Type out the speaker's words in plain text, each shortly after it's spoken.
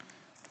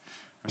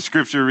Our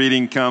scripture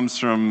reading comes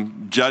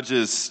from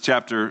Judges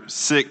chapter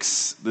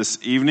 6 this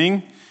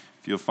evening.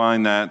 If you'll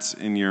find that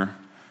in your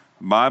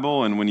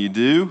Bible, and when you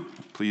do,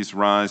 please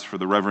rise for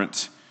the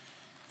reverent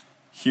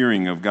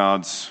hearing of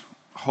God's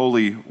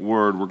holy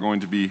word. We're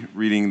going to be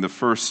reading the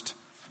first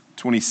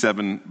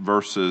 27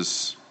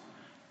 verses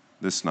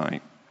this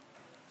night.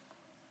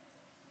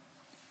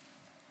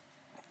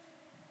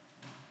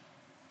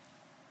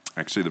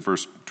 Actually, the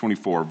first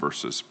 24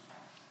 verses.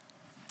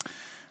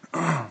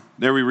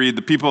 There we read,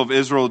 the people of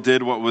Israel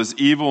did what was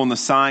evil in the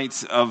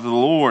sight of the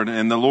Lord,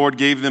 and the Lord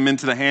gave them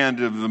into the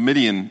hand of the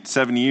Midian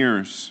 7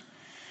 years.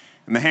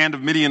 And the hand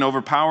of Midian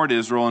overpowered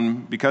Israel,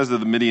 and because of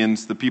the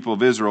Midians, the people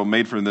of Israel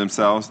made for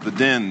themselves the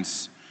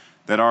dens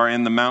that are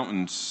in the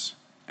mountains,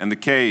 and the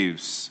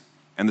caves,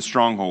 and the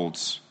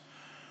strongholds.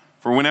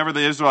 For whenever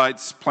the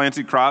Israelites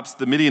planted crops,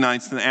 the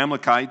Midianites and the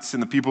Amalekites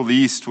and the people of the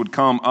east would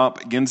come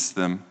up against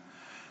them.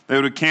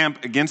 They would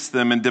camp against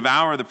them and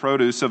devour the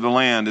produce of the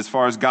land as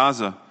far as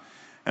Gaza,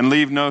 and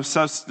leave no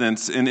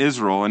substance in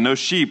Israel, and no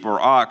sheep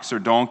or ox or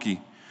donkey.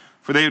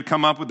 For they would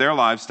come up with their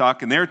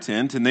livestock in their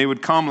tent, and they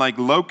would come like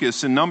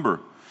locusts in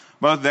number.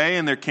 Both they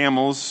and their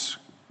camels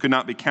could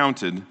not be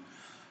counted,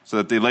 so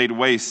that they laid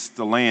waste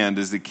the land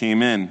as they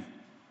came in.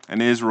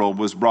 And Israel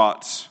was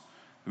brought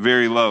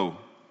very low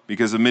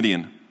because of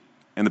Midian,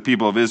 and the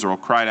people of Israel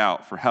cried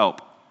out for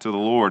help to the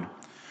Lord.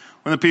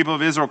 When the people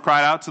of Israel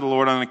cried out to the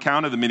Lord on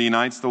account of the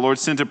Midianites, the Lord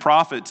sent a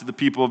prophet to the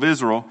people of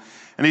Israel,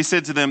 and he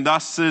said to them,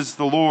 "Thus says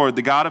the Lord,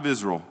 the God of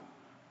Israel,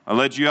 I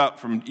led you up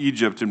from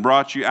Egypt and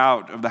brought you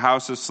out of the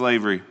house of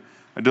slavery.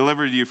 I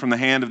delivered you from the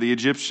hand of the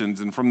Egyptians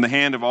and from the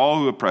hand of all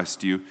who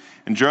oppressed you,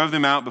 and drove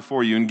them out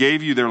before you and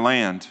gave you their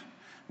land.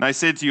 And I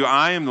said to you,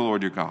 I am the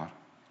Lord your God.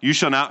 You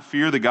shall not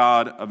fear the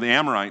God of the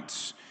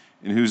Amorites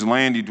in whose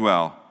land you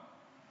dwell,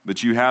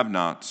 but you have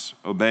not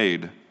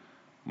obeyed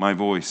my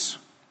voice."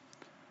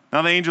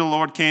 Now the angel of the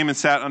Lord came and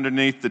sat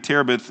underneath the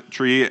terebinth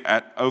tree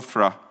at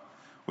Ophrah,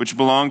 which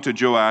belonged to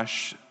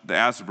Joash the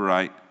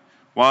Abiezrite,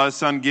 while his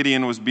son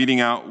Gideon was beating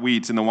out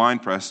wheat in the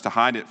winepress to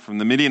hide it from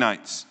the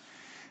Midianites.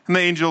 And the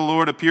angel of the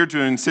Lord appeared to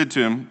him and said to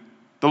him,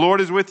 "The Lord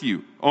is with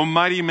you, O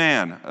mighty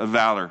man of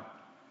valor."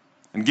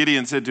 And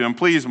Gideon said to him,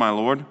 "Please, my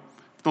Lord,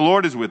 if the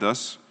Lord is with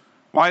us,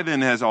 why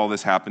then has all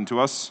this happened to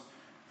us?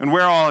 And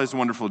where are all his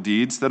wonderful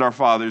deeds that our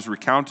fathers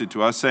recounted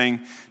to us,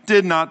 saying,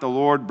 Did not the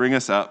Lord bring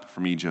us up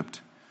from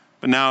Egypt?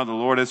 But now the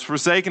Lord has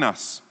forsaken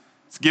us.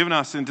 It's given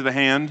us into the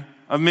hand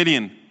of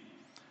Midian."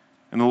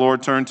 And the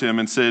Lord turned to him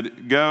and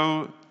said,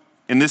 "Go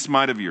in this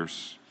might of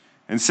yours,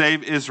 and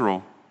save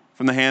Israel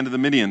from the hand of the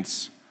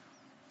Midians.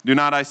 Do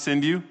not I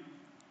send you?"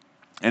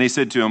 And he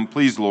said to him,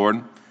 "Please,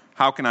 Lord,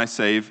 how can I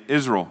save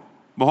Israel?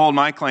 Behold,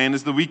 my clan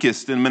is the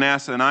weakest in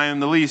Manasseh, and I am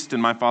the least in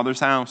my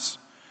father's house."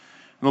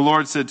 And the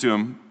Lord said to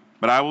him,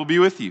 "But I will be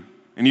with you,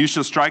 and you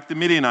shall strike the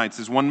Midianites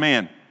as one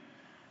man."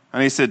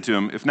 And he said to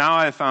him, "If now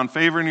I have found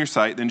favor in your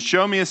sight, then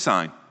show me a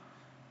sign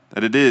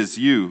that it is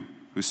you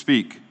who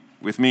speak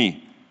with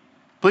me.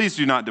 Please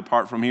do not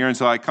depart from here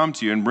until I come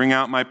to you and bring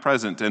out my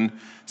present and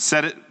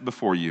set it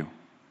before you."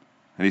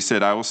 And he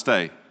said, "I will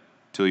stay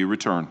till you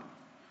return."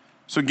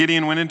 So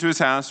Gideon went into his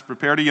house,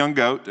 prepared a young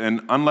goat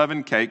and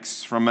unleavened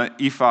cakes from an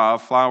ephah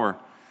of flour.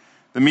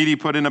 The meat he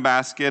put in a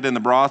basket, and the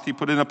broth he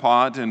put in a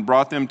pot, and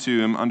brought them to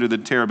him under the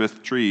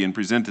terebinth tree and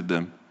presented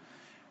them.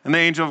 And the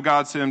angel of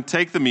God said to him,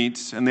 "Take the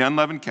meats and the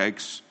unleavened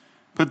cakes,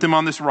 put them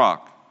on this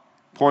rock,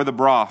 pour the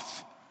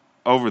broth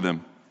over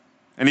them."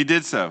 And he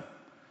did so.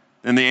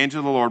 Then the angel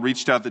of the Lord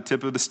reached out the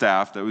tip of the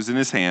staff that was in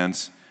his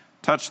hands,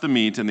 touched the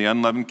meat and the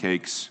unleavened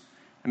cakes,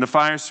 and the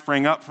fire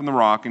sprang up from the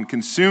rock and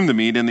consumed the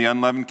meat and the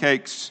unleavened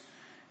cakes.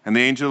 And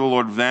the angel of the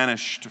Lord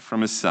vanished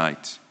from his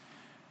sight.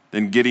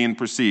 Then Gideon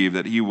perceived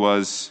that he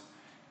was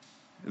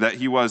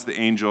the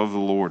angel of the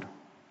Lord.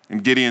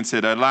 And Gideon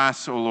said,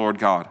 "Alas, O Lord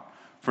God,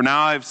 for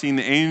now I have seen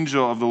the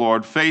angel of the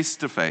Lord face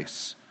to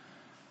face."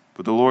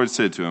 But the Lord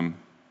said to him,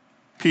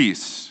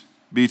 "Peace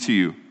be to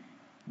you.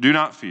 Do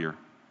not fear.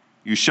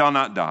 You shall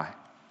not die."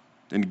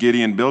 Then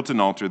Gideon built an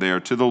altar there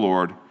to the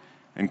Lord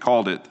and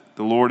called it,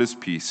 "The Lord is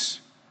Peace."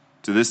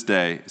 To this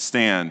day it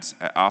stands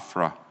at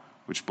Ophrah,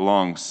 which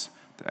belongs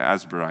to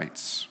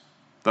Abiezrites.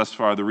 Thus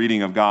far the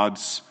reading of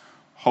God's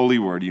holy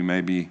word. You may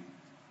be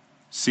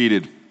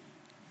seated.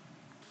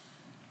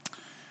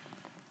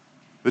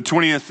 The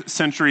 20th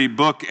century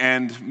book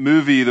and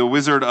movie, The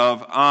Wizard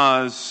of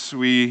Oz,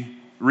 we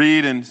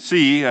read and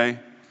see a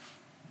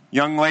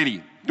young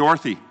lady,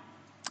 Dorothy,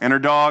 and her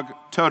dog,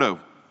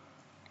 Toto,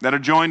 that are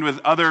joined with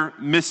other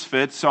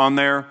misfits on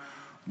their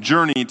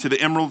journey to the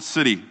Emerald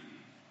City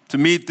to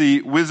meet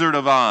the Wizard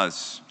of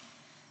Oz.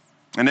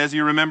 And as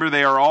you remember,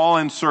 they are all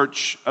in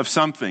search of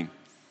something.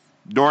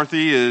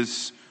 Dorothy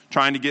is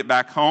trying to get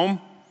back home.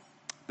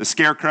 The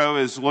Scarecrow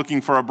is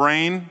looking for a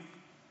brain,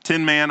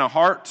 Tin Man a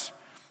heart,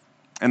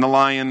 and the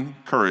Lion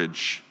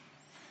courage.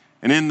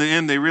 And in the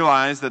end, they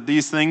realize that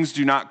these things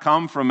do not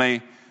come from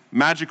a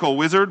magical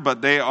wizard,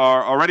 but they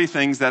are already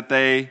things that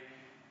they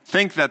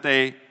think that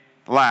they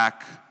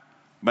lack,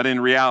 but in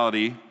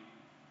reality,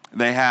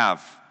 they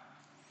have.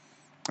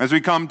 As we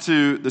come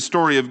to the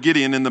story of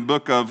Gideon in the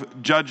book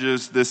of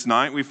Judges this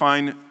night, we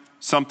find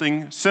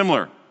something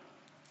similar.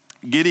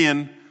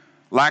 Gideon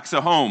lacks a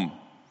home.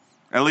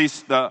 At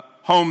least the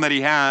home that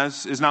he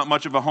has is not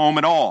much of a home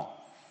at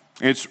all.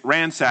 It's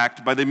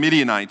ransacked by the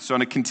Midianites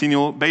on a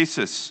continual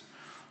basis.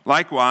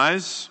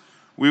 Likewise,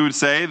 we would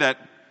say that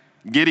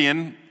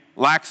Gideon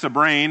lacks a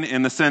brain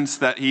in the sense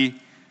that he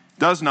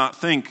does not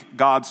think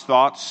God's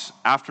thoughts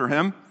after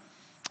him.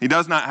 He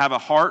does not have a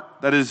heart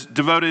that is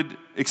devoted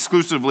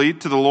exclusively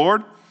to the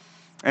Lord,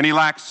 and he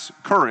lacks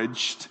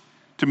courage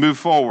to move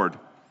forward.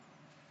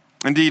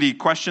 Indeed, he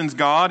questions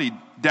God, he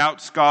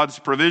doubts God's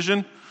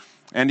provision,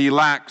 and he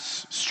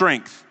lacks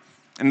strength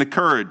and the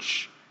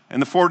courage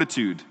and the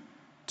fortitude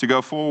to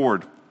go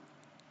forward.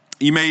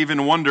 You may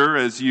even wonder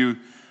as you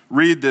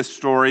read this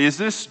story, is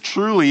this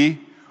truly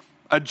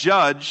a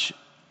judge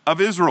of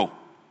Israel?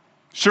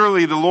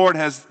 Surely the Lord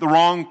has the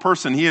wrong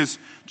person. He has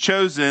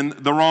chosen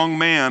the wrong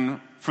man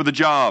for the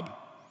job.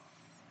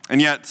 And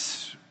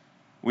yet,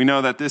 we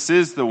know that this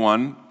is the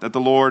one that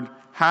the Lord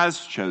has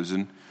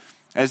chosen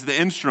as the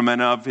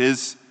instrument of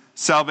his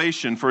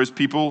salvation for his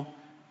people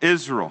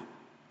Israel,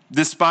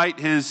 despite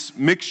his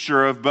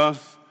mixture of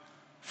both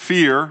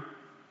fear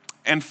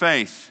and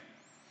faith.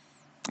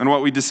 And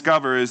what we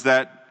discover is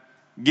that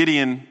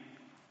Gideon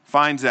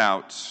finds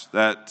out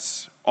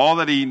that all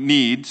that he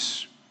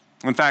needs,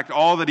 in fact,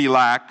 all that he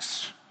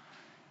lacks,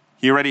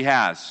 he already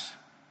has.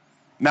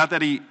 Not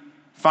that he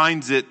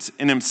finds it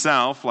in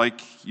himself, like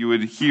you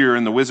would hear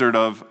in The Wizard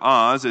of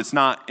Oz. It's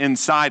not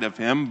inside of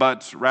him,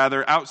 but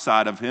rather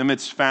outside of him.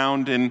 It's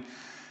found in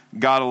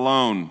God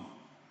alone.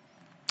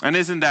 And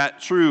isn't that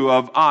true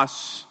of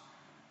us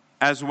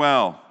as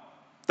well?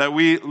 That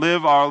we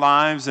live our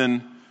lives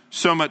in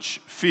so much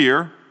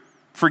fear,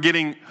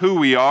 forgetting who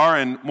we are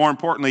and, more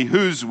importantly,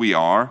 whose we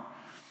are,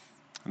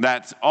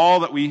 that all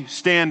that we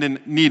stand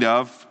in need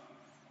of,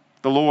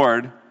 the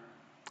Lord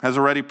has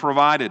already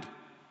provided.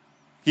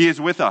 He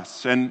is with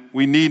us, and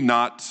we need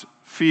not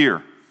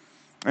fear.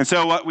 And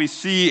so what we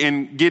see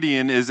in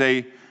Gideon is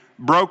a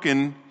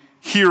broken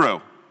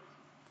hero,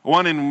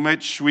 one in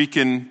which we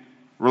can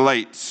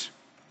relate.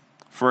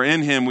 For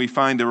in him we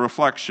find a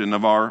reflection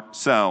of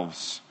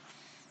ourselves,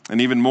 and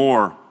even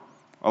more,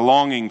 a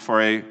longing for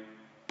a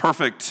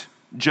perfect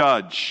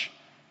judge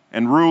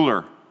and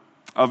ruler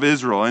of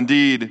Israel,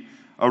 indeed,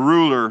 a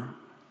ruler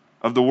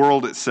of the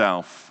world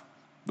itself,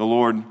 the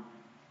Lord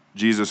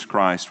Jesus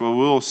Christ. Well,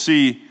 we'll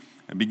see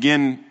and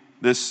begin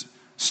this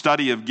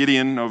study of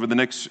Gideon over the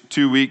next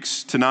 2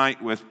 weeks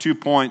tonight with 2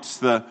 points: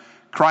 the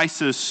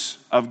crisis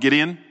of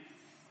Gideon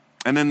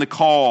and then the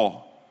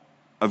call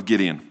of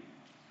Gideon.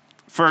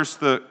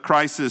 First, the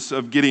crisis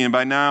of Gideon.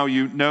 By now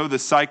you know the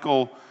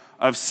cycle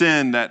of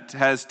sin that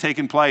has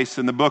taken place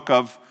in the book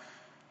of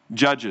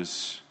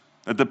Judges.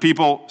 That the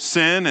people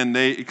sin and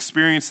they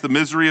experience the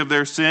misery of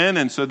their sin,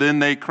 and so then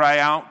they cry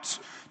out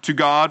to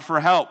God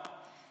for help.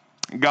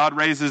 God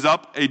raises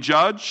up a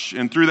judge,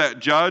 and through that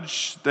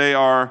judge, they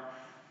are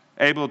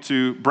able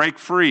to break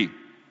free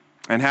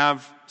and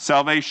have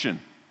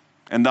salvation,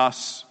 and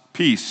thus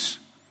peace,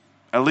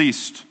 at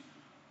least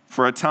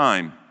for a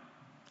time.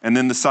 And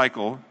then the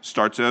cycle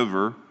starts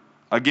over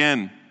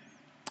again.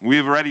 We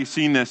have already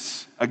seen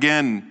this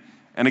again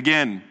and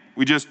again.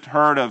 We just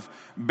heard of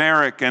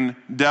Barak and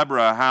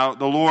Deborah, how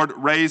the Lord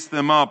raised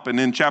them up, and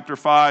in chapter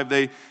 5,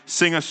 they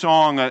sing a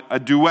song, a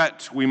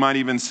duet, we might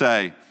even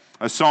say,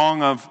 a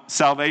song of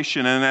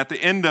salvation. And at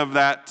the end of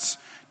that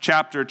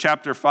chapter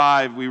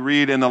 5, we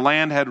read, "And the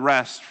land had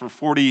rest for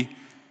 40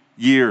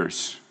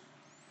 years.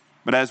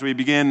 But as we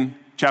begin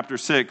chapter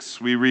 6,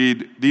 we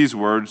read these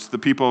words: "The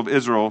people of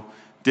Israel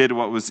did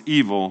what was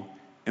evil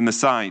in the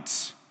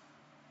sight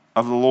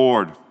of the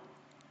Lord."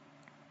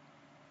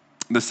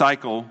 The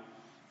cycle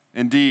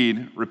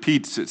indeed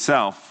repeats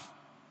itself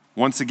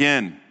once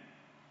again.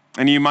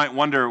 And you might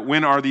wonder,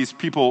 when are these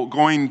people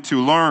going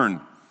to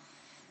learn?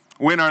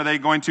 When are they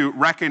going to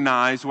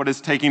recognize what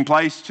is taking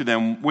place to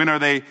them? When are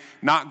they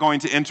not going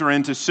to enter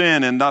into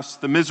sin and thus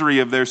the misery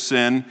of their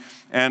sin,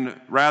 and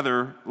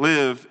rather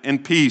live in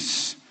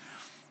peace?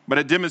 But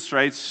it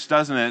demonstrates,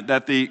 doesn't it,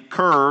 that the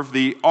curve,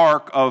 the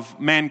arc of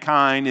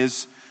mankind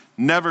is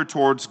never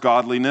towards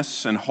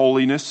godliness and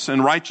holiness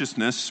and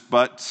righteousness,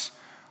 but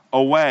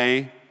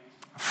away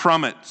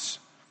from it.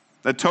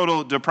 That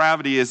total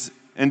depravity is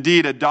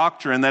indeed a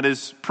doctrine that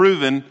is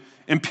proven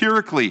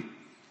empirically.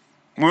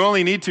 We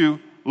only need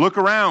to look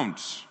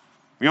around.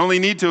 We only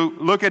need to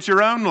look at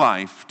your own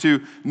life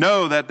to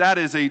know that that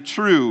is a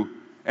true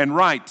and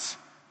right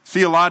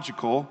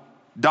theological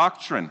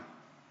doctrine.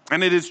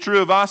 And it is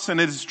true of us,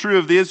 and it is true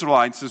of the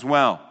Israelites as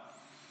well.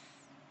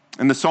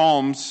 In the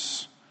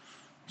Psalms,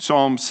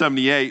 Psalm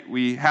 78,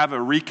 we have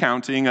a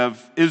recounting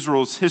of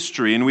Israel's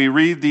history, and we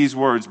read these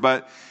words: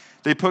 "But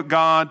they put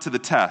God to the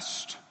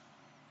test,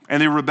 and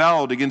they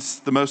rebelled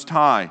against the Most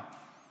High.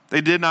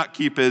 They did not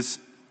keep his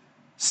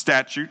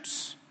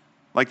statutes.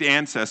 Like the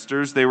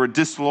ancestors, they were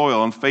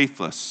disloyal and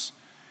faithless,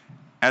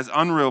 as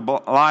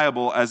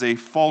unreliable as a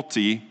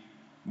faulty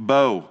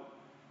bow."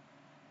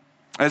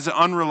 as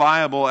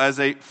unreliable as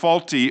a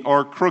faulty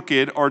or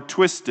crooked or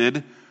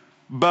twisted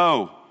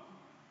bow.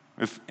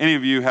 If any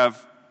of you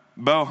have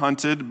bow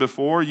hunted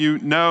before, you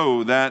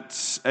know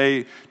that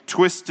a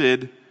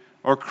twisted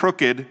or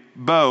crooked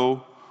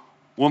bow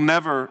will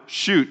never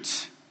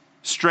shoot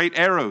straight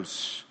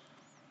arrows.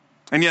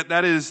 And yet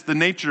that is the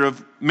nature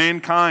of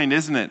mankind,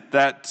 isn't it?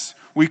 That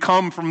we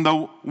come from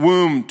the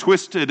womb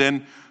twisted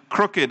and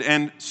crooked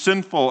and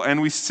sinful,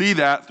 and we see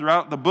that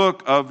throughout the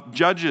book of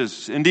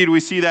Judges. Indeed, we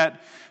see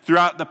that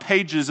throughout the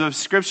pages of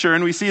Scripture,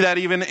 and we see that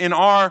even in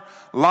our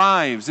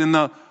lives, in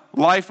the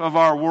life of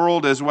our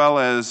world as well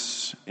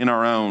as in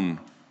our own.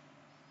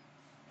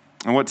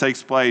 And what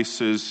takes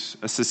place is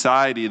a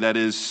society that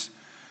is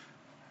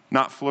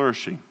not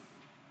flourishing,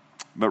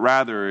 but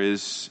rather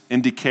is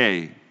in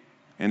decay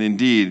and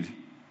indeed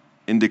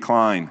in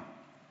decline.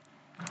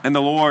 And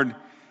the Lord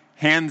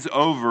hands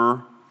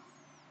over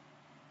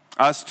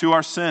us to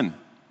our sin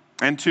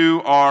and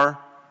to our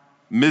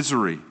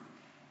misery.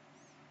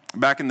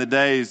 Back in the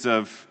days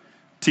of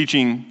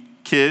teaching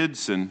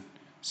kids and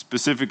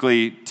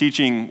specifically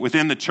teaching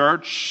within the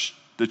church,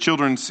 the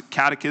children's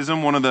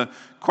catechism, one of the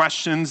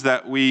questions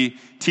that we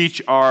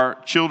teach our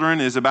children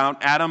is about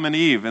Adam and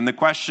Eve. And the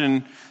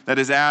question that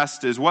is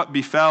asked is, what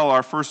befell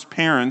our first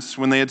parents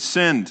when they had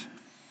sinned?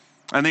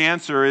 And the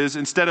answer is,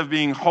 instead of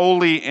being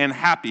holy and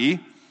happy,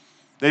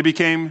 they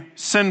became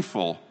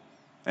sinful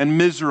and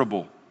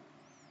miserable.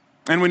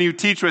 And when you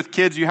teach with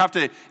kids, you have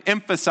to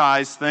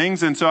emphasize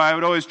things. And so I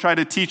would always try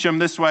to teach them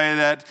this way,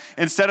 that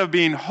instead of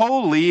being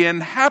holy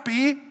and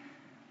happy,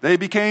 they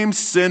became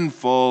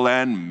sinful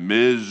and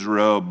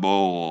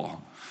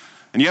miserable.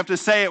 And you have to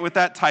say it with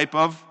that type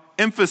of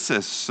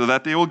emphasis so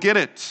that they will get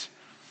it.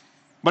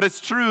 But it's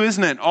true,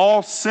 isn't it?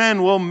 All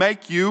sin will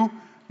make you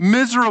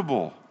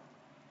miserable.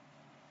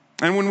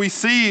 And when we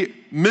see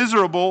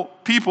miserable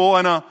people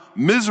in a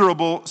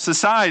miserable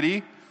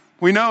society,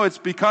 we know it's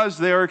because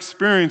they are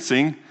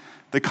experiencing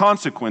the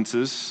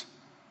consequences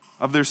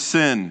of their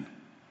sin.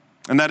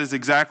 And that is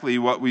exactly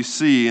what we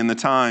see in the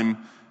time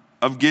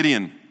of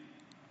Gideon.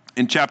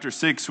 In chapter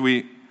 6,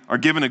 we are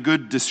given a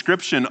good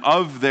description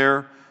of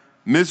their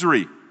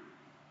misery.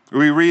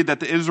 We read that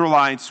the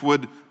Israelites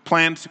would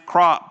plant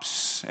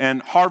crops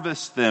and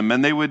harvest them,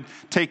 and they would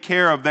take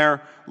care of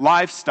their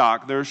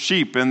livestock, their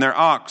sheep and their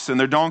ox and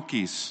their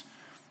donkeys,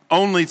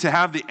 only to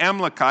have the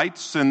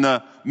Amalekites and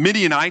the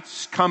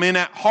Midianites come in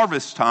at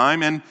harvest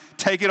time and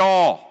take it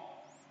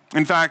all.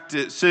 In fact,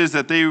 it says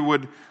that they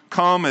would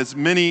come as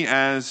many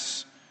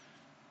as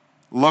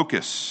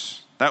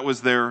locusts. That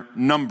was their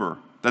number,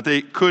 that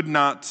they could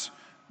not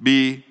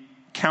be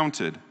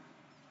counted.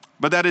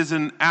 But that is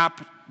an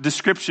apt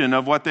description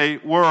of what they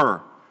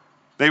were.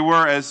 They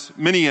were as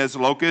many as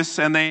locusts,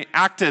 and they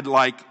acted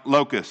like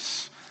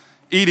locusts,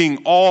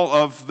 eating all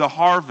of the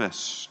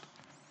harvest.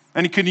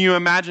 And can you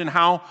imagine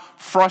how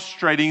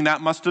frustrating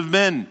that must have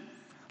been?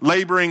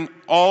 Laboring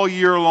all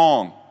year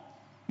long,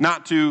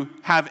 not to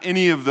have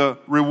any of the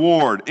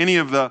reward, any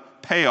of the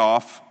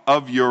payoff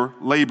of your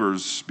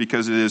labors,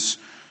 because it is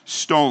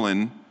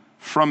stolen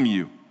from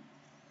you.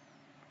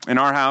 In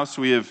our house,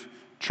 we have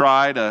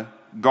tried a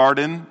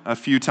garden a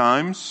few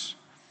times.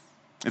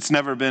 It's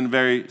never been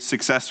very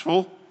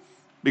successful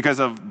because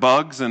of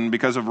bugs and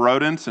because of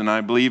rodents, and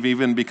I believe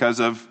even because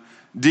of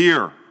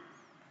deer.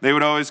 They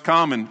would always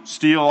come and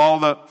steal all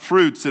the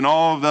fruits and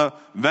all of the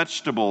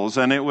vegetables,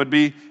 and it would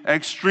be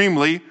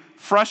extremely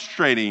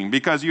frustrating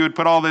because you would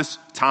put all this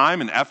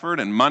time and effort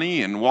and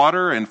money and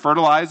water and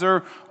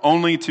fertilizer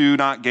only to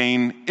not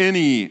gain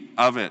any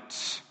of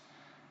it.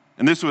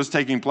 And this was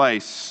taking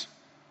place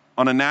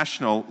on a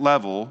national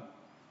level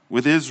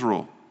with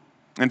Israel.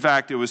 In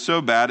fact, it was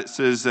so bad, it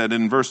says that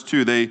in verse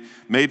 2, they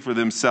made for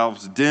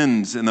themselves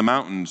dens in the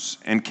mountains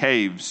and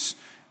caves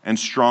and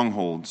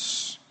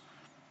strongholds.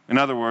 In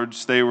other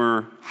words, they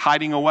were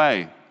hiding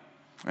away,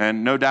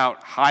 and no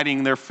doubt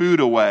hiding their food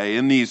away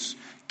in these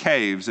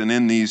caves and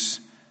in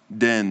these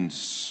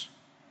dens.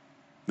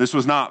 This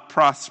was not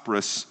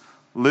prosperous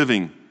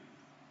living.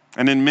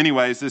 And in many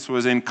ways, this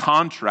was in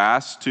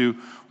contrast to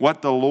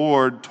what the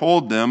Lord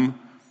told them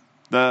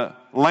the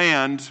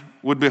land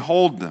would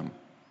behold them.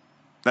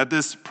 That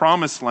this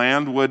promised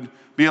land would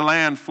be a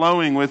land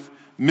flowing with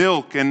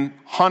milk and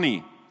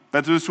honey.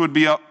 That this would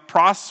be a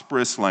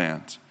prosperous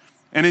land.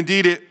 And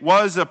indeed, it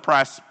was a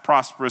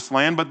prosperous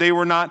land, but they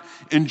were not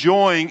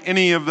enjoying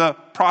any of the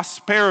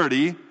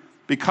prosperity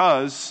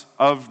because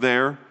of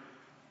their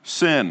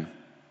sin.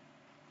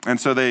 And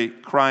so they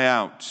cry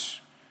out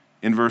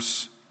in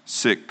verse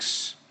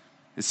 6.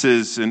 It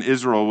says, and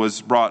Israel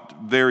was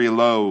brought very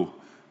low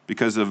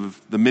because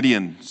of the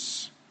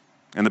Midians.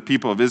 And the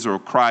people of Israel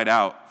cried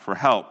out for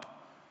help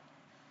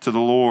to the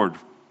Lord.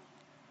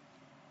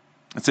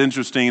 It's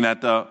interesting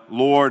that the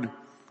Lord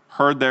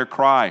heard their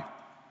cry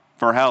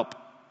for help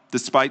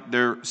despite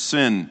their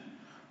sin.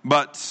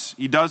 But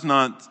he does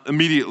not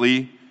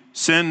immediately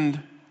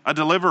send a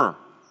deliverer.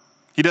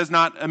 He does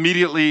not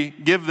immediately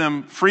give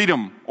them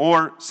freedom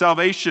or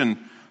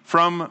salvation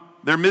from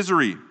their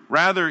misery.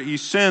 Rather, he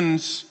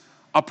sends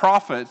a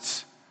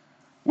prophet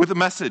with a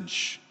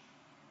message.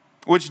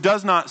 which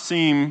does not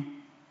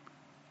seem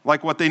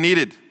like what they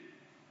needed.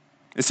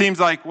 It seems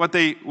like what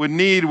they would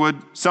need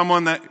would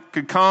someone that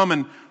could come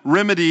and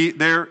remedy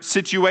their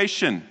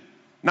situation,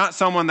 not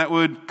someone that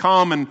would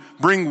come and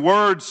bring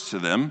words to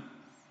them.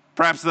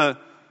 Perhaps the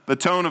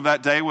tone of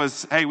that day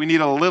was, hey, we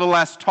need a little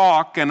less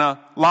talk and a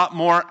lot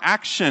more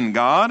action,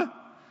 God.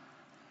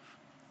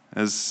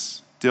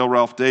 As Dale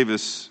Ralph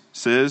Davis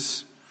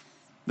says,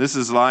 this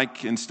is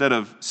like instead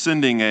of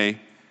sending a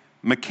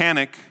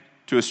mechanic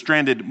to a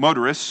stranded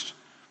motorist,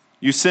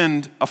 you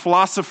send a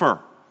philosopher.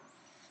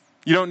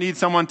 You don't need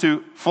someone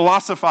to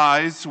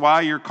philosophize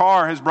why your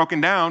car has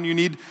broken down. You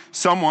need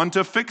someone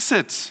to fix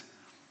it.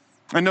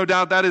 And no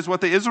doubt that is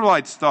what the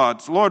Israelites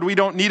thought. Lord, we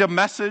don't need a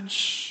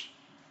message.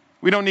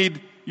 We don't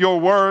need your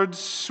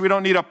words. We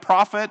don't need a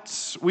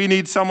prophet. We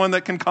need someone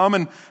that can come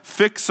and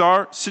fix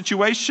our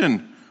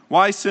situation.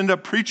 Why send a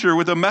preacher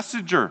with a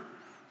messenger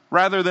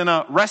rather than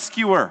a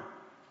rescuer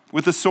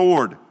with a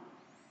sword?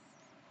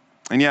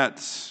 And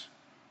yet,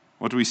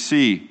 what we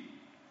see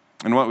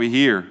and what we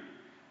hear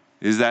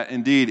is that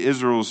indeed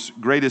Israel's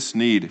greatest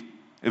need,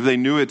 if they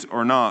knew it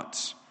or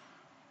not,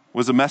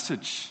 was a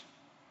message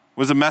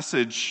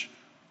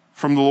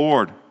from the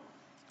Lord.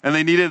 And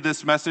they needed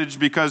this message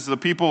because the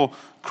people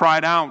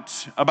cried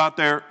out about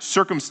their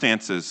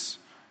circumstances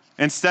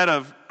instead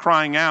of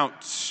crying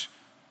out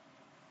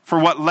for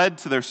what led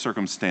to their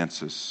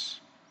circumstances.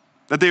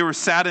 That they were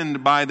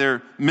saddened by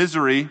their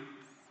misery,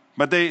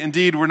 but they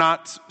indeed were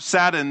not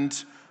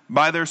saddened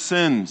by their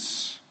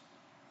sins.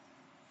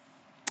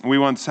 We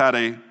once had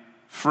a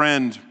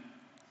friend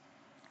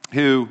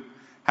who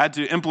had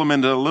to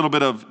implement a little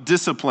bit of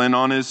discipline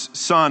on his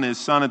son. His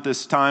son at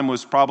this time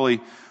was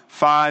probably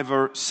 5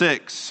 or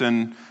 6,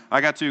 and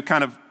I got to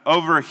kind of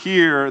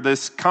overhear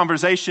this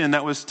conversation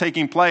that was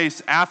taking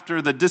place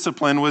after the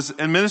discipline was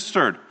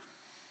administered.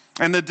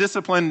 And the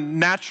discipline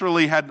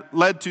naturally had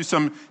led to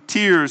some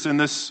tears in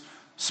this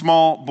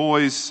small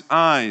boy's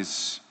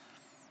eyes.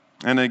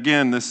 And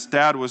again, this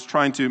dad was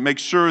trying to make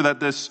sure that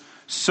this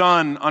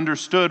son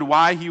understood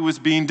why he was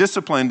being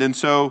disciplined. And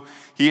so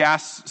he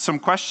asked some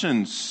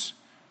questions.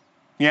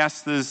 He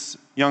asked this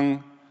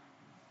young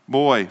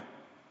boy,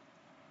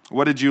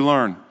 "What did you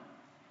learn?"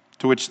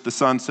 To which the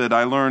son said,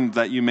 "I learned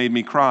that you made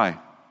me cry."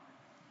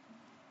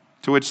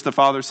 To which the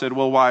father said,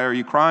 "Well, why are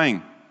you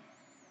crying?"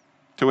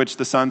 To which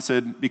the son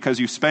said, "Because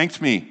you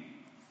spanked me."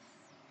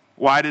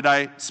 "Why did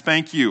I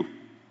spank you?"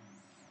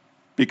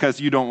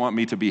 "Because you don't want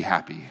me to be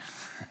happy."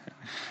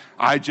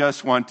 "I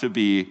just want to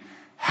be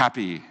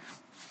happy."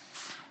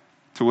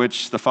 To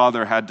which the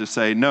father had to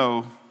say,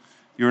 "No,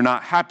 you're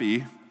not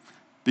happy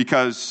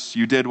because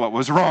you did what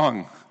was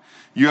wrong.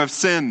 You have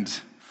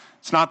sinned.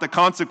 It's not the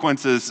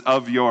consequences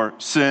of your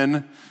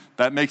sin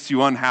that makes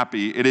you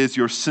unhappy. It is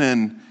your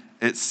sin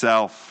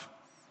itself."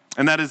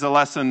 And that is a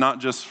lesson not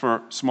just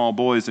for small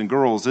boys and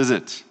girls, is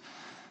it?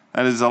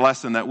 That is a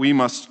lesson that we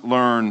must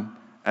learn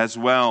as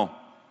well.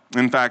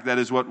 In fact, that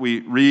is what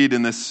we read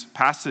in this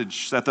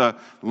passage, that the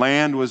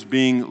land was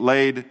being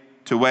laid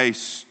to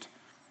waste.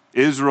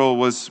 Israel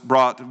was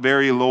brought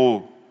very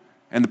low,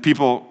 and the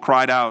people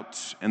cried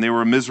out, and they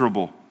were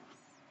miserable.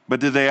 But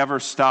did they ever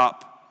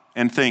stop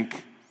and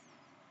think,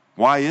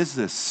 why is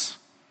this?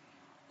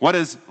 What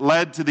has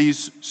led to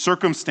these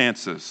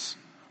circumstances?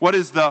 What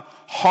is the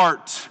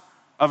heart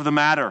of the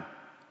matter?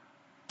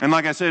 And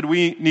like I said,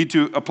 we need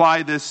to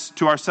apply this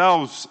to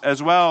ourselves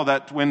as well,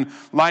 that when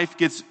life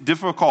gets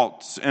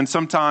difficult and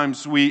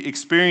sometimes we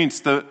experience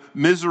the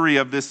misery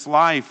of this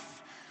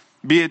life,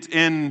 be it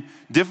in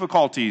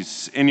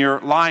difficulties in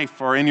your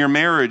life or in your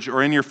marriage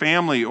or in your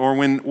family, or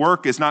when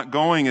work is not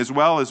going as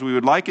well as we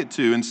would like it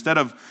to, instead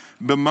of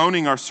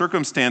bemoaning our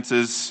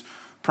circumstances,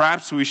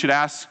 perhaps we should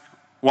ask,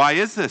 why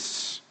is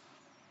this?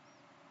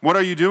 What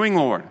are you doing,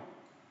 Lord?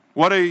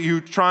 What are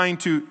you trying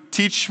to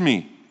teach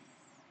me?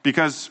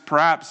 Because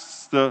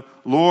perhaps the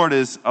Lord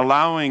is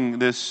allowing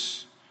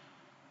this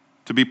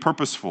to be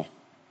purposeful,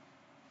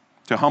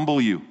 to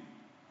humble you,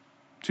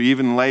 to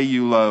even lay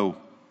you low,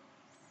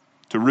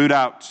 to root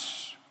out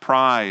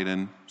pride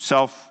and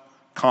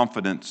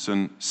self-confidence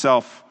and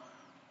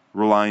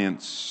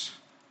self-reliance.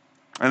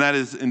 And that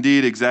is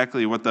indeed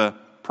exactly what the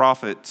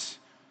prophet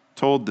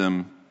told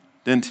them,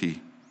 didn't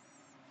he?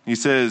 He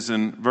says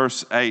in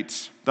verse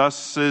 8, "Thus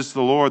says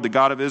the Lord, the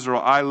God of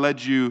Israel, I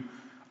led you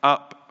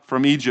up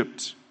from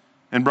Egypt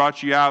and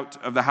brought you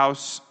out of the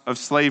house of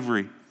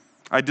slavery.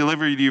 I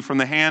delivered you from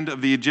the hand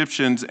of the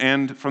Egyptians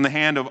and from the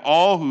hand of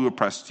all who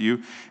oppressed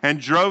you,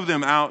 and drove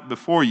them out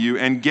before you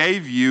and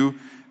gave you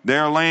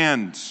their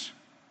land."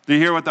 Do you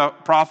hear what the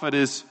prophet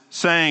is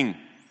saying?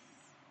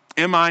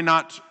 Am I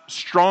not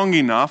strong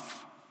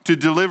enough to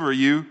deliver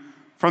you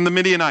from the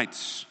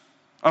Midianites?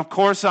 Of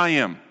course I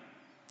am.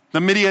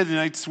 The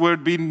Midianites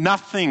would be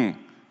nothing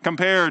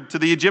compared to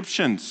the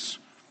Egyptians.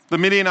 The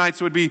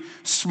Midianites would be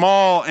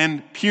small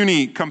and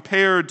puny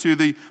compared to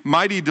the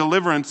mighty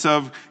deliverance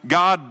of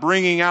God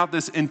bringing out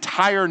this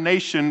entire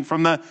nation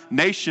from the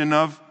nation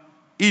of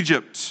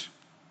Egypt.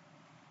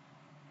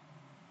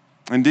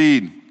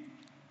 Indeed,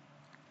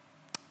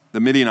 the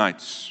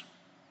Midianites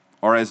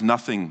are as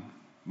nothing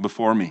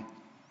before me.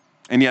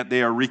 And yet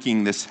they are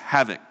wreaking this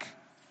havoc.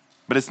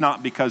 But it's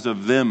not because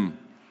of them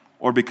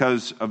or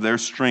because of their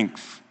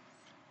strength.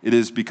 It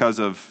is because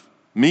of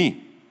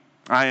me.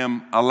 I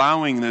am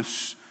allowing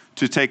this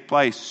to take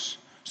place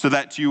so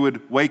that you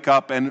would wake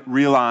up and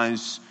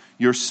realize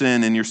your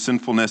sin and your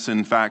sinfulness.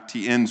 In fact,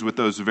 he ends with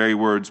those very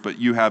words, but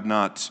you have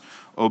not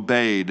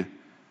obeyed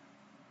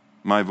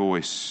my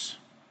voice.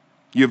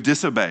 You have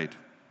disobeyed.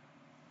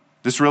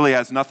 This really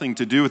has nothing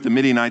to do with the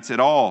Midianites at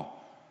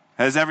all.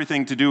 It has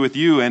everything to do with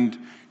you and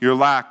your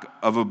lack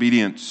of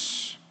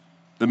obedience.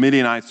 The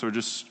Midianites are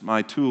just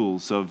my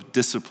tools of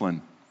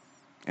discipline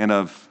and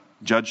of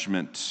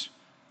judgment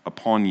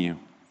upon you.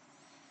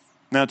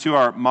 Now, to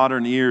our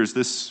modern ears,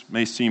 this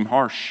may seem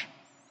harsh.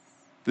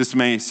 This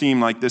may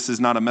seem like this is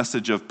not a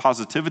message of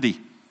positivity,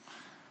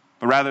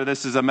 but rather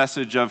this is a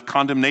message of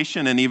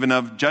condemnation and even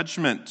of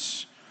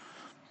judgment.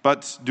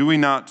 But do we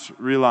not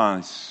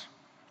realize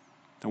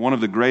that one of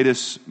the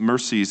greatest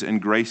mercies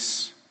and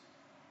grace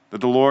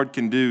that the Lord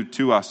can do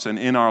to us and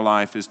in our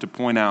life is to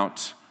point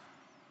out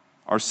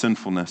our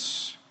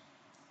sinfulness?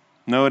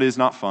 No, it is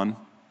not fun.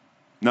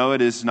 No,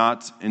 it is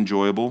not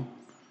enjoyable.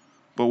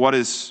 But what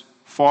is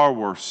far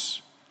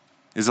worse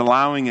is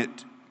allowing it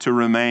to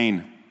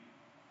remain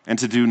and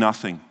to do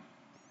nothing.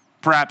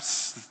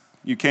 Perhaps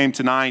you came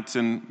tonight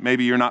and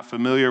maybe you're not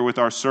familiar with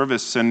our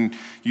service and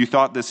you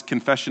thought this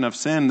confession of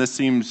sin, this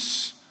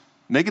seems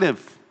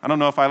negative. I don't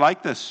know if I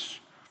like this.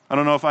 I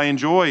don't know if I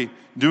enjoy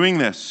doing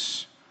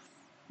this.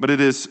 But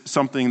it is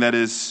something that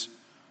is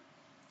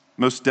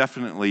most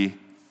definitely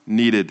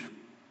needed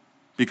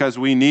because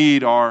we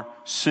need our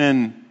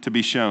sin to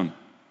be shown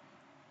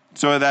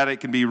so that it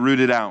can be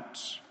rooted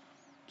out,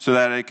 so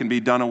that it can be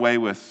done away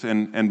with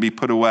and be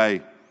put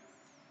away.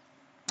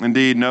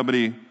 Indeed,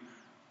 nobody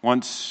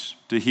wants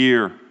to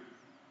hear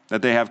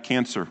that they have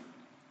cancer.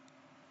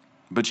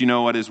 But you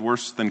know what is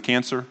worse than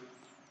cancer?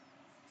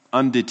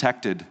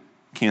 Undetected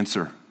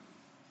cancer.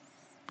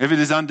 If it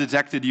is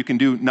undetected, you can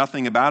do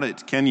nothing about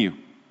it, can you?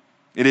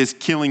 It is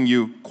killing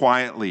you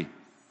quietly.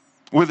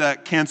 With a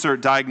cancer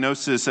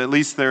diagnosis, at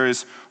least there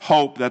is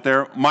hope that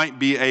there might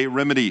be a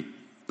remedy,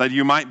 that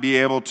you might be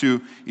able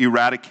to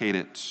eradicate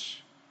it.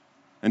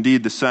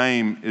 Indeed, the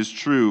same is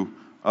true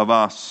of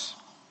us.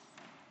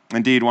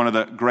 Indeed, one of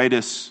the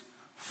greatest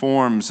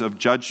forms of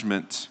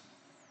judgment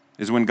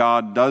is when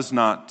God does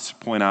not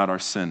point out our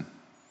sin,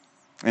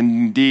 and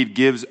indeed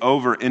gives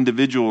over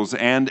individuals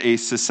and a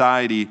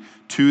society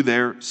to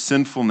their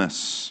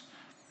sinfulness.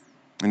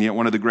 And yet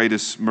one of the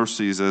greatest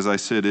mercies, as I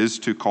said, is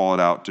to call it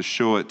out, to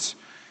show it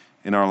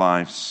in our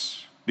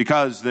lives.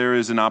 Because there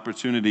is an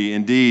opportunity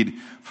indeed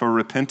for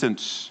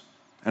repentance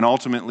and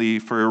ultimately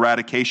for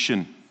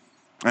eradication.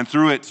 And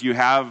through it you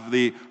have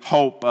the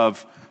hope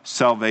of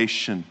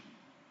salvation.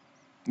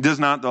 Does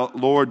not the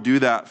Lord do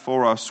that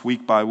for us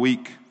week by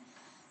week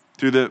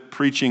through the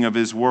preaching of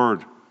his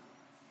word?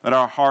 That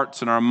our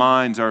hearts and our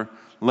minds are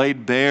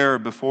laid bare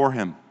before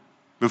him,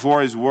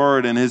 before his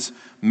word and his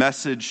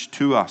message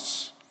to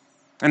us.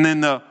 And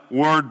then the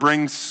word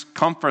brings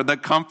comfort, the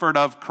comfort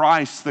of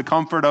Christ, the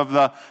comfort of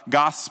the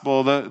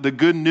gospel, the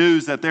good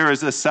news that there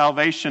is a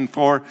salvation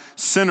for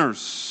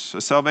sinners, a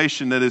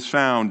salvation that is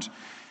found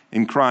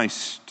in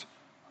Christ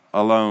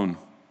alone.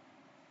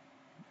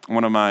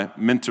 One of my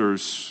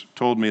mentors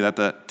told me that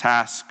the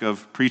task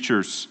of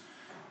preachers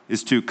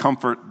is to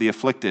comfort the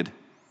afflicted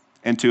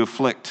and to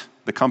afflict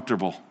the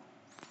comfortable.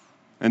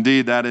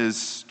 Indeed, that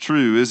is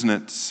true, isn't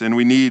it? And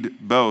we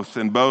need both,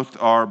 and both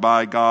are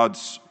by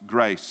God's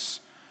grace.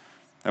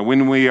 And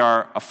when we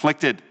are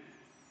afflicted,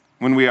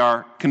 when we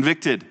are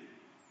convicted,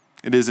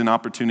 it is an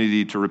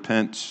opportunity to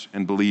repent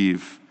and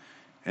believe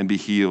and be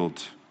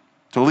healed,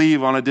 to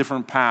leave on a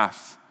different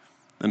path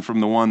than from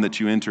the one that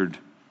you entered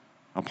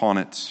upon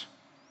it.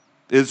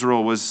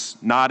 Israel was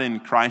not in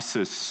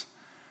crisis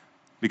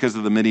because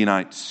of the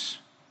Midianites.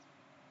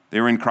 They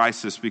were in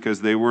crisis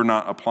because they were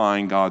not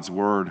applying God's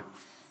word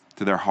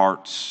to their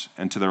hearts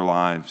and to their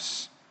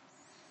lives.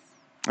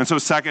 And so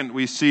second,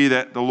 we see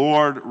that the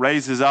Lord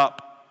raises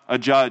up a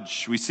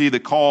judge. We see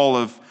the call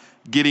of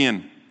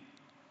Gideon.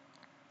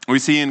 We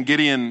see in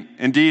Gideon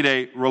indeed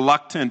a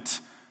reluctant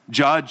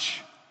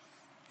judge.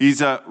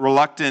 He's a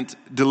reluctant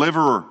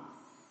deliverer.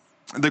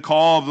 The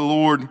call of the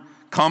Lord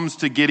comes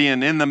to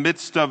Gideon in the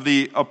midst of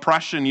the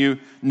oppression. You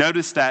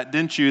noticed that,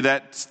 didn't you?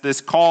 That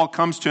this call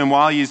comes to him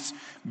while he's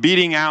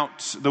beating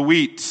out the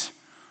wheat.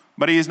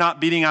 But he is not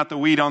beating out the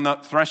wheat on the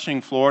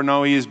threshing floor.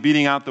 No, he is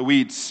beating out the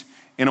wheat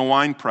in a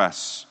wine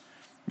press,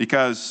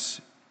 because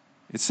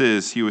it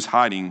says he was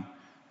hiding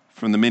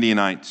from the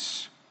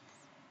Midianites.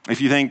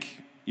 If you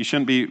think you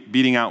shouldn't be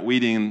beating out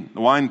wheat in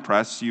the wine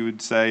press, you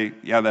would say,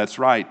 yeah, that's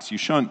right, you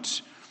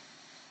shouldn't.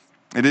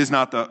 It is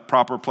not the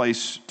proper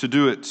place to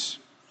do it.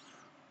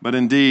 But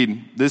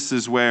indeed, this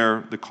is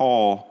where the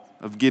call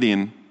of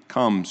Gideon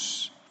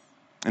comes.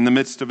 In the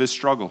midst of his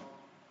struggle,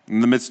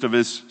 in the midst of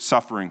his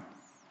suffering,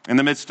 in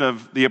the midst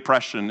of the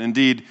oppression.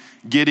 Indeed,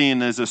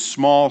 Gideon is a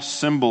small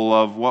symbol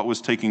of what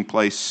was taking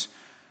place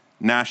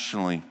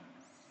nationally.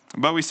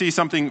 But we see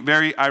something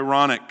very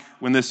ironic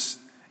when this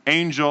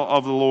angel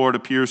of the Lord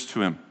appears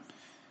to him.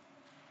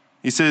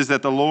 He says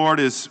that the Lord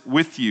is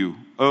with you,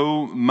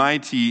 O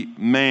mighty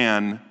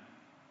man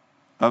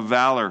of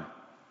valor.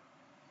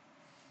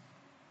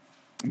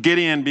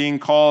 Gideon being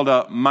called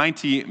a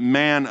mighty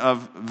man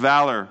of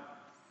valor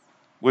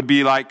would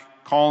be like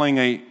calling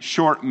a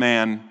short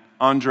man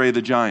Andre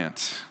the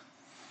Giant,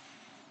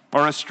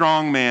 or a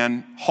strong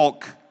man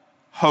Hulk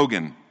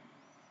Hogan.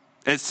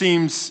 It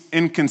seems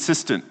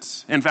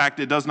inconsistent. In fact,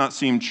 it does not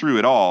seem true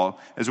at all.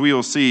 As we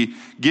will see,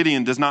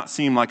 Gideon does not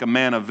seem like a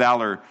man of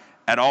valor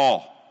at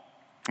all.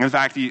 In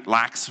fact, he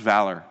lacks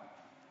valor.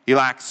 He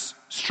lacks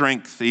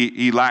strength.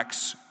 He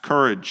lacks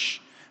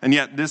courage. And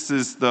yet this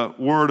is the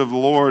word of the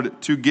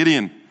Lord to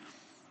Gideon.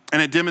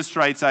 And it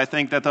demonstrates, I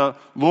think, that the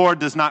Lord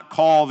does not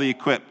call the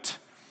equipped.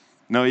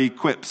 No, he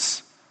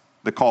equips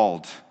the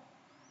called.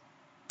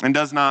 And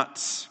does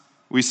not,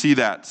 we see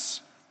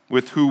that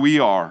with who we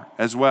are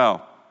as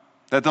well.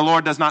 That the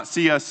Lord does not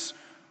see us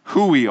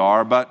who we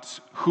are, but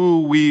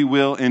who we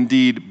will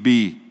indeed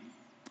be,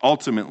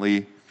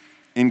 ultimately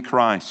in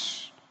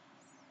Christ.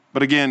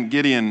 But again,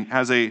 Gideon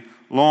has a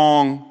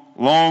long,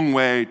 long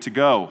way to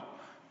go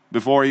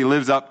before he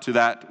lives up to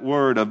that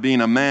word of being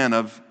a man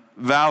of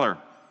valor.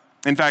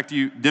 In fact,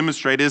 you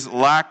demonstrate his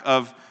lack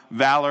of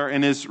valor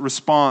in his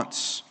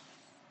response.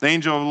 The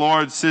angel of the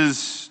Lord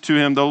says to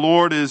him, "The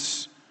Lord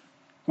is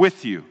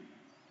with you."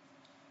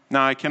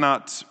 Now, I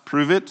cannot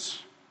prove it,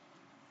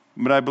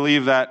 but I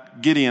believe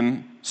that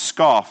Gideon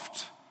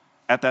scoffed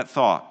at that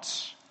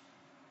thought.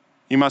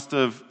 He must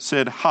have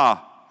said,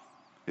 "Ha,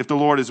 if the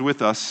Lord is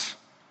with us,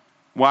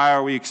 why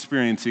are we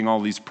experiencing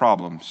all these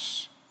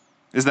problems?"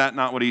 Is that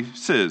not what he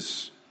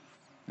says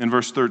in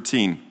verse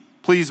 13?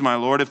 "Please, my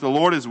Lord, if the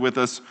Lord is with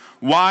us,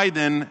 why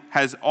then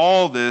has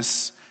all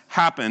this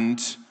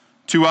happened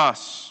to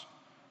us?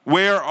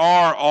 Where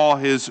are all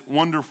his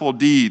wonderful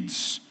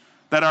deeds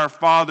that our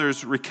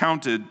fathers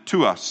recounted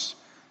to us,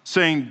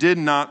 saying, 'Did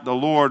not the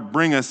Lord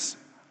bring us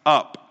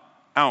up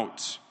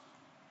out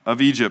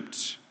of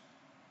Egypt?'"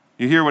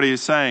 You hear what he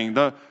is saying.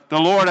 The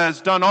Lord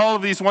has done all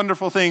of these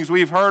wonderful things.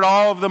 We've heard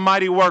all of the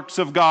mighty works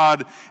of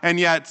God, and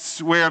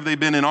yet where have they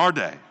been in our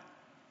day?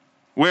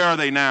 Where are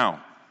they now?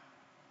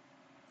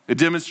 It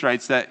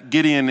demonstrates that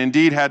Gideon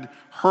indeed had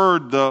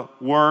heard the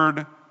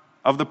word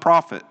of the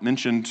prophet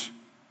mentioned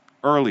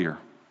earlier,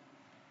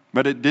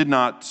 but it did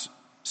not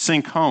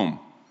sink home.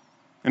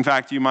 In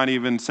fact, you might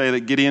even say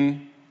that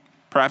Gideon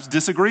perhaps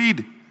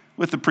disagreed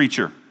with the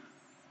preacher.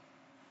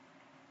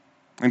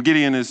 And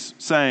Gideon is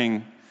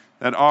saying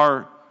that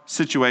our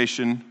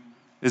situation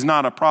is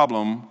not a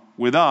problem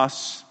with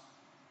us.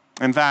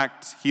 In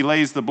fact, he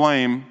lays the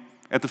blame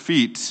at the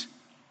feet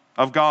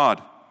of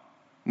God.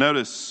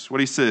 Notice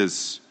what he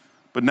says,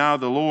 "But now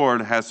the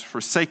Lord has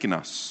forsaken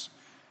us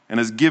and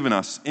has given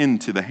us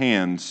into the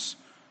hands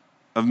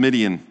of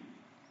Midian."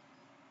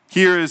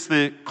 Here is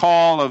the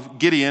call of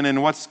Gideon,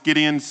 and what's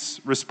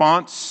Gideon's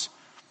response?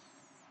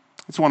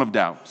 It's one of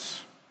doubt.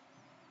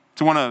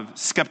 It's one of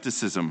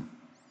skepticism,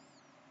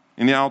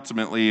 and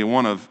ultimately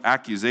one of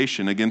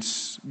accusation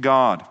against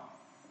God.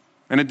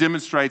 And it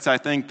demonstrates, I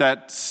think,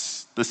 that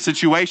the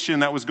situation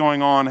that was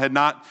going on had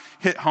not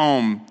hit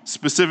home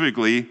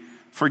specifically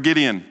for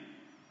Gideon.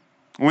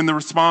 When the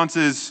response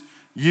is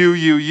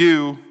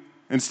you,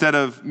 instead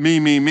of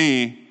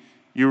me,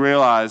 you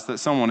realize that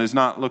someone is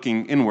not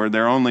looking inward,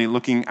 they're only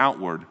looking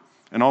outward,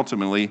 and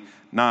ultimately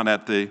not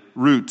at the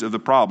root of the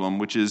problem,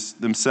 which is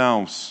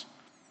themselves.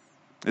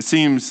 It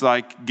seems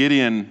like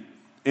Gideon,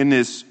 in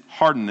his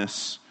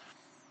hardness,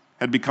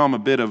 had become a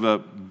bit of a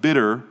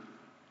bitter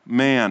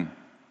man.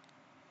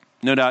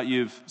 No doubt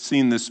you've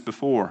seen this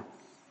before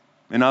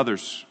in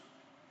others,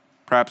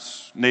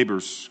 perhaps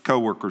neighbors,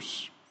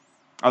 co-workers,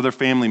 other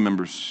family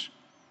members.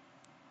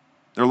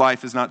 Their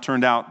life has not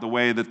turned out the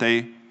way that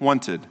they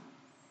wanted.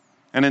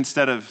 And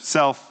instead of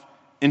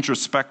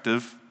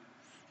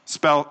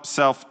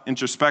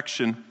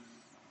self-introspection,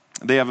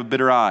 they have a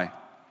bitter eye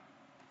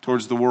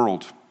towards the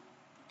world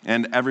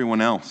and everyone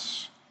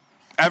else.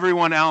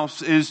 Everyone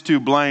else is to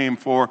blame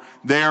for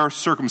their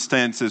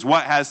circumstances,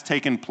 what has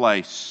taken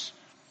place.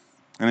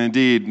 And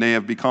indeed, they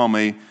have become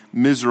a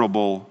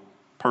miserable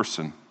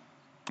person.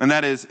 And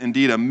that is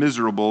indeed a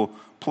miserable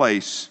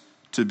place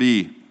to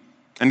be.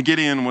 And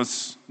Gideon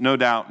was no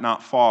doubt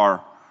not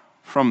far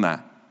from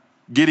that.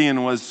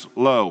 Gideon was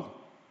low,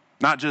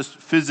 not just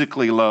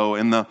physically low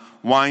in the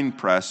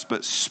winepress,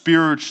 but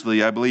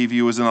spiritually, I believe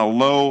he was in a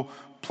low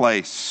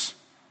place.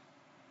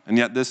 And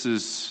yet this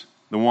is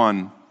the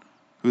one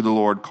who the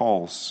Lord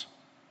calls.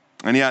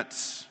 And yet,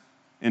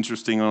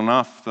 interesting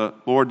enough, the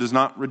Lord does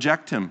not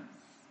reject him,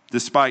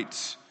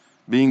 despite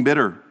being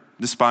bitter,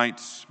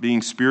 despite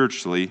being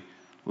spiritually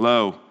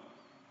low.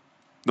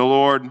 The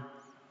Lord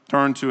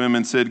turned to him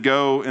and said,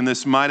 "Go in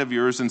this might of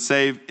yours and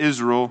save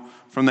Israel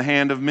from the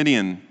hand of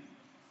Midian.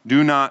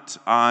 Do not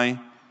I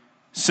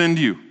send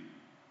you?"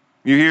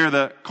 You hear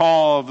the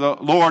call of the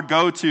Lord,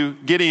 go to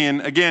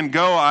Gideon. Again,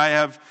 go, I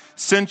have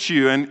sent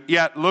you. And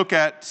yet look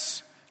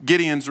at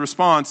Gideon's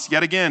response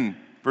yet again.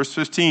 Verse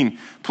 15,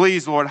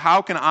 "Please, Lord,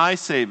 how can I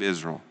save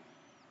Israel?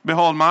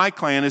 Behold, my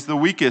clan is the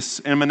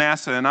weakest in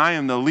Manasseh, and I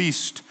am the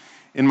least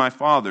in my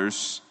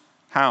father's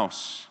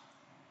house.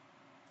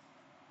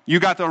 You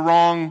got the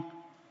wrong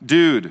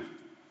dude.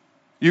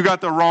 You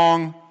got the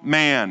wrong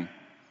man.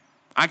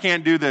 I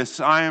can't do this.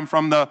 I am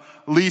from the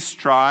least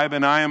tribe,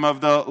 and I am of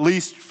the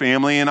least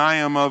family, and I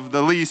am of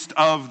the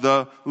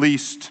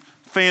least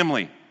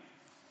family.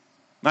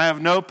 I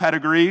have no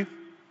pedigree.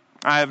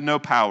 I have no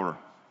power.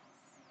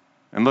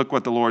 And look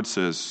what the Lord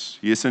says.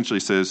 He essentially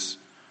says,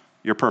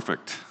 you're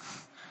perfect.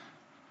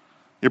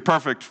 You're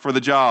perfect for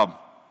the job.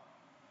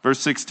 Verse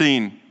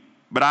 16,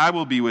 but I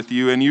will be with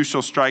you, and you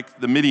shall strike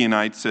the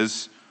Midianites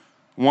as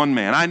one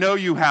man. I know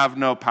you have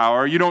no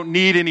power. You don't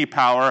need any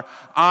power.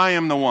 I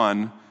am the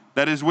one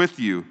that is with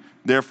you.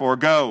 Therefore,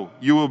 go.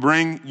 You will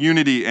bring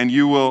unity, and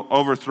you will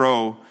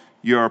overthrow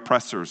your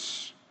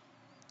oppressors.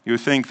 You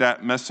would think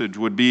that message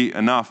would be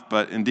enough,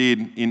 but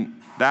indeed,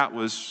 that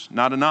was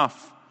not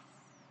enough.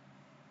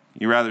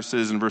 He rather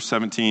says in verse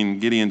 17,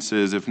 Gideon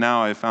says, if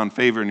now I have found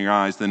favor in your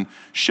eyes, then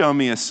show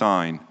me a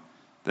sign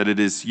that it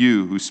is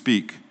you who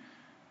speak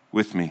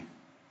with me.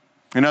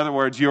 In other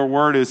words, your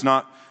word is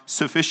not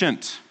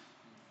sufficient.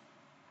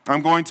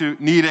 I'm going to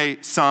need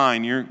a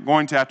sign. You're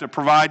going to have to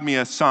provide me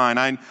a sign.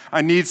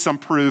 I need some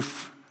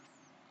proof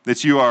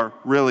that you are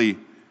really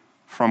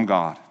from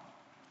God.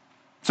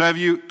 So have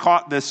you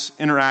caught this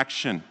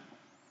interaction?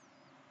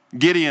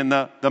 Gideon,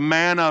 the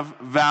man of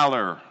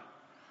valor,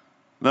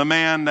 the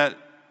man that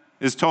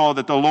is told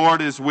that the Lord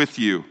is with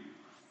you.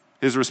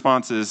 His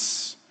response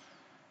is,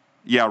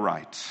 yeah,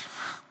 right.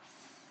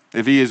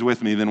 If he is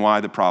with me, then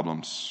why the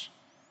problems?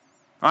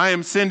 I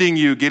am sending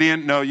you,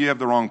 Gideon. No, you have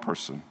the wrong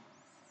person.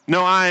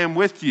 No, I am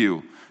with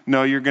you.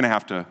 No, you're going to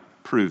have to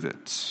prove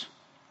it.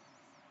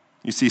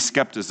 You see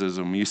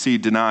skepticism, you see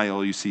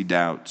denial, you see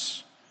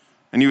doubts.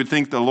 And you would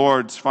think the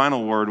Lord's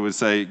final word would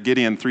say,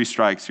 Gideon, 3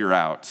 strikes, you're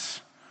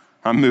out.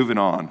 I'm moving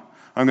on.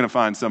 I'm going to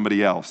find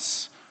somebody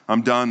else.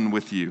 I'm done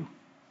with you.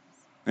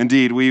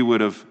 Indeed, we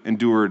would have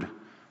endured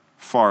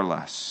far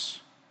less.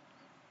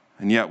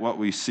 And yet what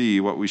we see,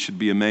 what we should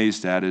be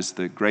amazed at, is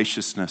the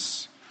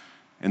graciousness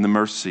and the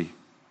mercy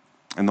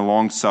and the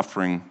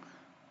long-suffering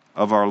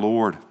of our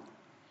Lord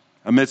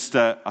amidst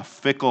a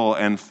fickle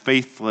and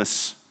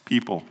faithless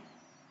people,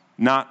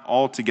 not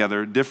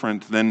altogether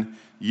different than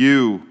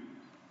you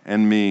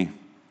and me.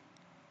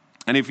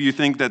 And if you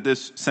think that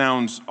this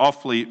sounds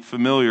awfully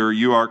familiar,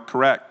 you are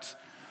correct,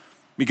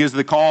 because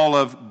the call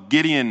of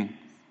Gideon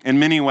in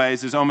many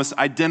ways is almost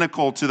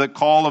identical to the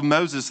call of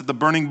Moses at the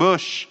burning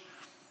bush.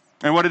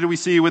 And what did we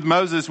see with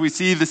Moses? We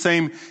see the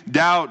same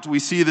doubt. We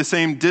see the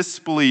same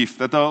disbelief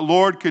that the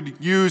Lord could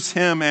use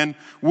him and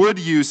would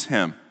use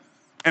him.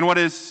 And what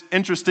is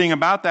interesting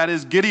about that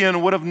is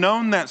Gideon would have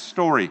known that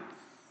story.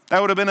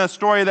 That would have been a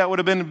story that would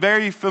have been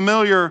very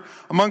familiar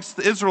amongst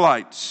the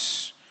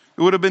Israelites.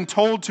 It would have been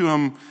told to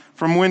him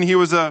from when he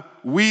was a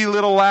wee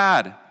little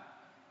lad.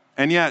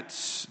 And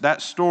yet,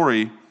 that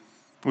story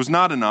was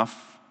not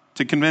enough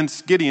to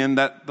convince Gideon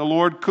that the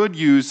Lord could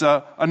use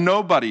a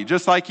nobody,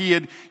 just like he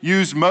had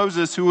used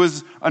Moses, who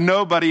was a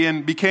nobody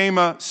and became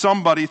a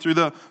somebody through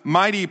the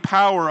mighty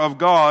power of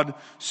God.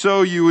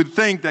 So you would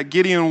think that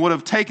Gideon would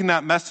have taken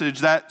that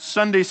message, that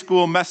Sunday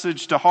school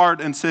message, to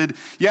heart and said,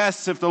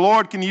 yes, if the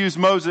Lord can use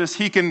Moses,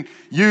 he can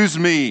use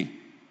me.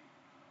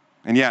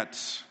 And yet,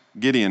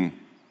 Gideon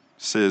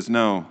says,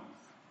 no,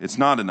 it's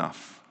not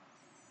enough.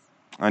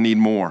 I need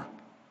more.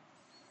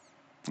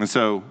 And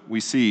so we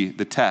see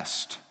the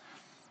test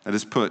that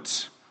is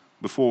put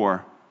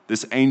before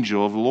this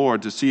angel of the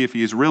Lord to see if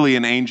he is really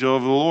an angel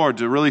of the Lord,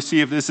 to really see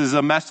if this is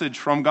a message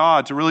from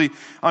God, to really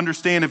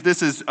understand if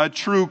this is a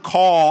true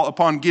call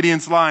upon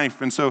Gideon's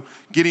life. And so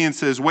Gideon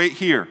says, wait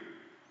here.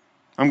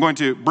 I'm going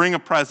to bring a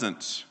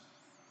present.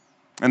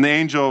 And the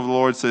angel of the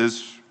Lord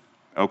says,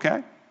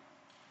 okay,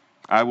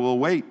 I will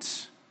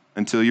wait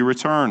until you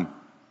return.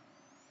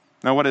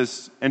 Now, what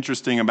is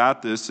interesting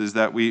about this is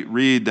that we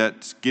read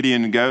that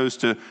Gideon goes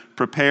to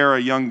prepare a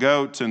young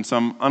goat and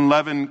some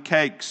unleavened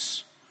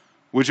cakes,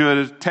 which would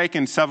have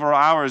taken several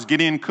hours.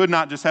 Gideon could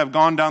not just have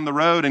gone down the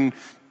road and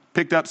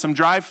picked up some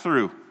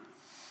drive-through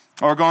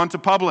or gone to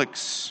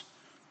Publix.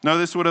 No,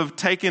 this would have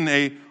taken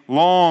a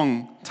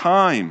long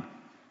time.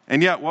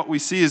 And yet what we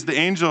see is the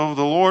angel of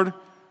the Lord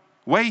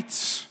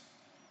waits.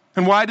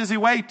 And why does he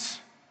wait?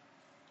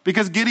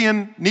 Because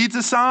Gideon needs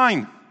a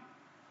sign.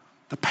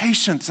 The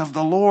patience of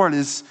the Lord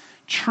is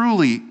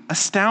truly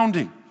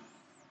astounding.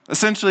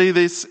 Essentially,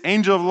 this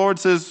angel of the Lord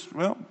says,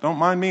 well, don't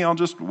mind me, I'll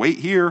just wait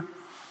here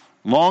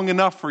long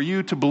enough for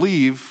you to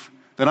believe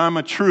that I'm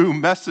a true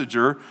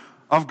messenger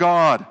of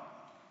God.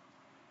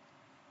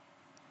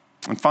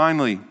 And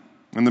finally,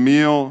 when the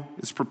meal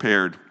is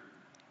prepared,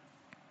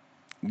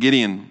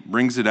 Gideon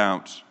brings it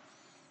out.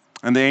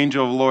 And the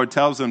angel of the Lord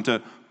tells him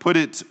to put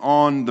it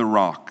on the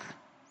rock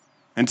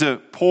and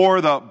to pour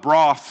the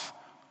broth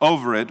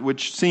over it,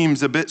 which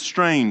seems a bit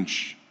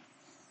strange.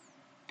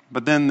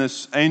 But then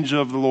this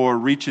angel of the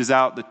Lord reaches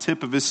out the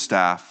tip of his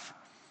staff,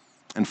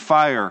 and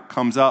fire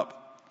comes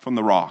up from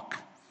the rock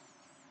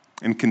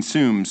and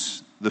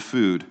consumes the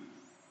food.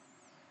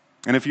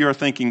 And if you are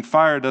thinking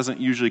fire doesn't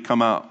usually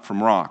come out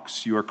from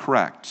rocks, you are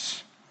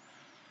correct.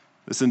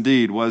 This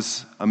indeed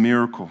was a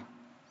miracle.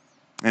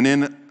 And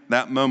in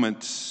that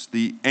moment,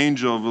 the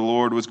angel of the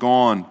Lord was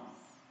gone.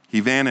 He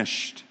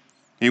vanished.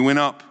 He went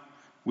up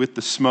with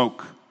the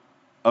smoke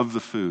of the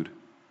food.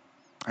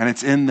 And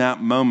it's in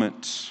that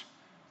moment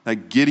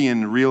that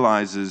Gideon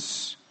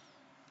realizes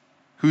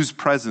whose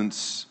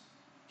presence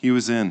he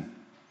was in.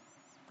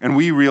 And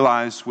we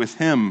realize with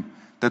him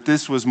that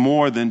this was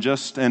more than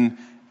just an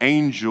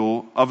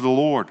angel of the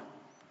Lord.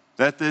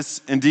 That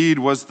this indeed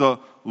was the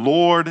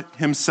Lord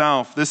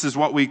himself. This is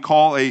what we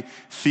call a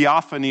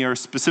theophany, or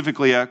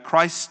specifically a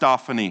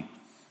Christophany,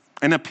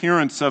 an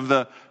appearance of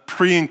the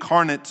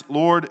pre-incarnate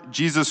Lord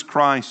Jesus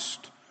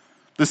Christ,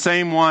 the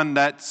same one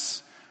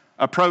that's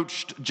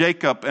approached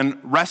Jacob and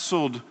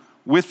wrestled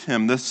with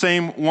him, the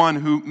same one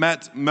who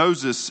met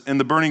Moses in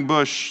the burning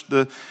bush,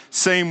 the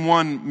same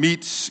one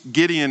meets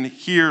Gideon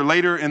here.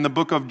 Later in the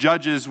book of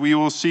Judges, we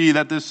will see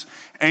that this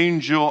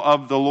angel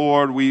of the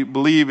Lord, we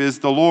believe is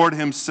the Lord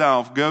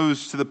himself,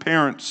 goes to the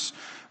parents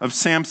of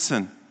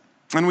Samson.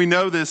 And we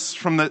know this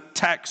from the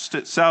text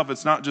itself.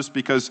 It's not just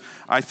because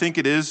I think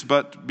it is,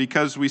 but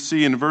because we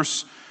see in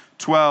verse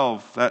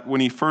 12 that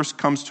when he first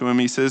comes to him,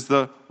 he says,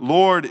 "The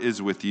Lord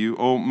is with you,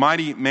 O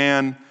mighty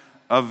man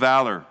of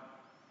valor."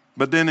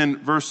 But then in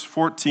verse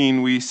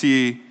 14, we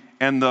see,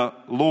 "And the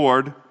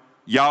Lord,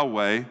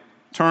 Yahweh,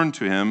 turned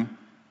to him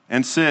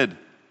and said."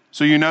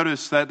 So you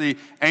notice that the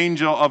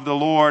angel of the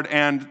Lord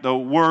and the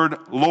word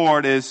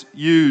Lord is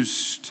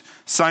used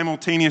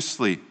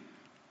simultaneously.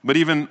 But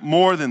even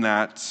more than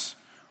that,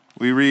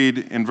 we read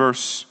in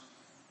verse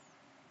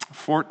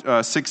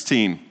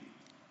 16,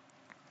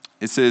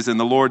 it says, "And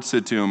the Lord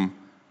said to him,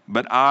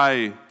 but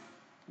I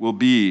will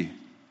be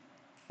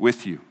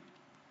with you."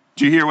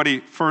 Do you hear what he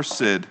first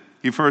said?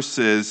 He first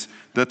says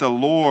that the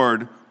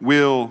Lord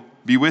will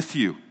be with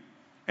you.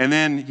 And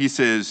then he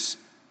says,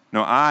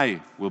 no,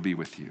 I will be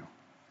with you.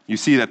 You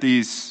see that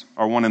these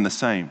are one and the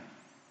same.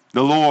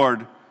 The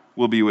Lord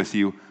will be with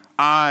you.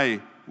 I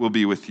will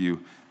be with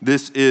you.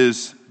 This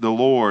is the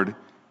Lord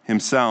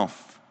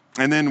himself.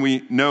 And then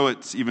we know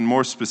it's even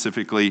more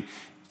specifically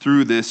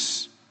through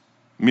this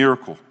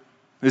miracle.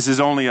 This is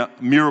only a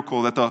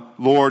miracle that the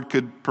Lord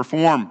could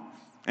perform.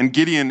 And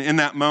Gideon, in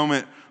that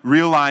moment,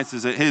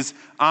 realizes that his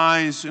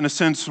eyes, in a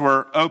sense,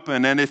 were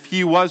open. And if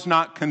he was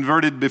not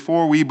converted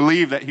before, we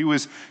believe that he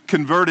was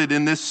converted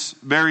in this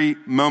very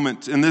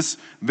moment, in this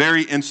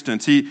very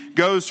instant. He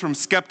goes from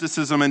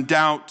skepticism and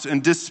doubt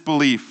and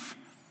disbelief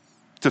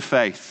to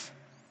faith,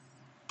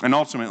 and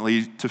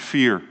ultimately to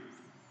fear,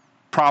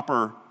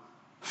 proper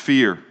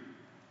fear.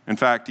 In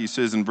fact, he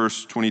says in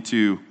verse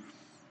 22,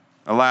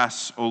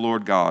 "Alas, O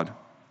Lord God,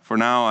 for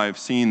now I have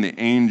seen the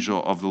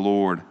angel of the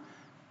Lord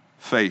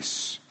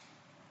face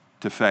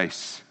to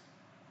face."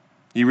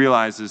 He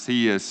realizes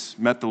he has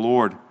met the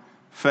Lord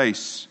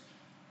face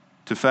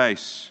to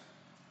face.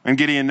 And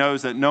Gideon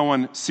knows that no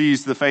one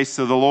sees the face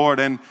of the Lord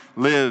and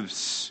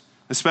lives,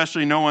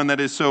 especially no one that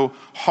is so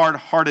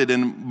hard-hearted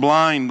and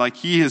blind like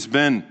he has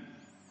been.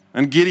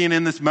 And Gideon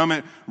in this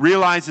moment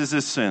realizes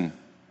his sin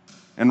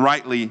and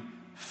rightly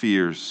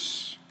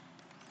fears.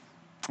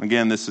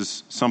 Again, this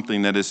is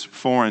something that is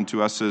foreign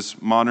to us as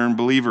modern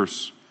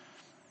believers,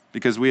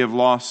 because we have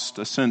lost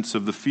a sense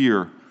of the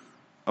fear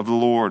of the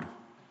Lord.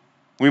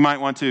 We might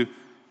want to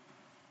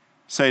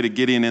say to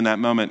Gideon in that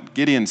moment,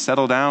 "Gideon,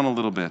 settle down a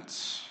little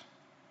bit.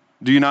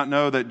 Do you not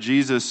know that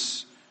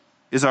Jesus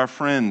is our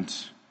friend?"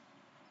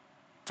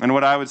 And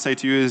what I would say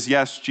to you is,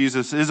 yes,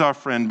 Jesus is our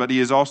friend, but he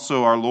is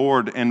also our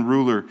Lord and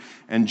ruler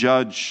and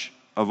judge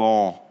of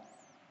all.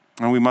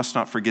 And we must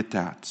not forget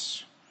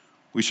that.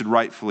 We should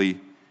rightfully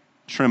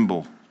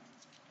tremble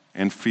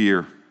and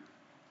fear.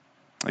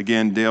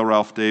 Again, Dale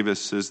Ralph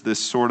Davis says, "This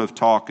sort of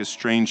talk is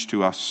strange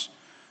to us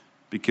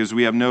because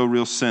we have no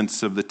real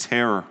sense of the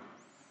terror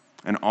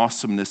and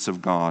awesomeness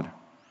of God.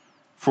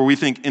 For we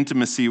think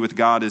intimacy with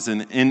God is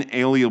an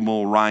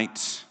inalienable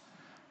right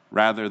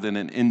rather than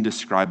an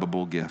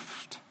indescribable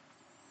gift."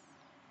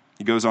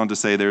 He goes on to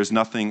say, "There is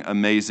nothing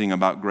amazing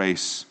about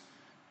grace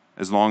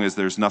as long as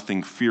there's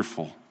nothing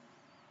fearful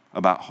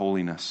about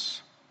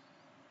holiness."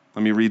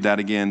 Let me read that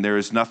again. "There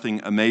is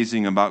nothing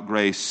amazing about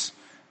grace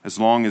as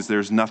long as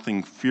there's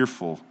nothing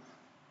fearful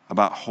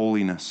about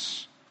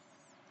holiness."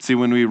 See,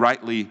 when we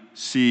rightly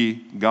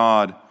see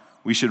God,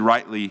 we should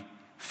rightly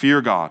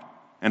fear God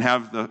and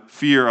have the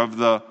fear of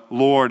the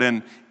Lord.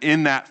 And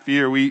in that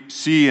fear, we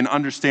see and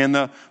understand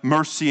the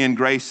mercy and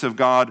grace of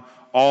God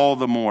all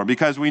the more,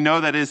 because we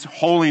know that his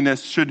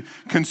holiness should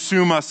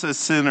consume us as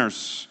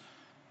sinners.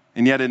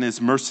 And yet in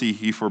his mercy,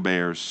 he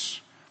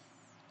forbears.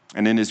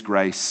 And in his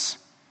grace,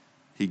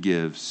 he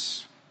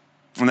gives.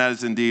 And that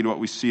is indeed what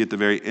we see at the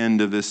very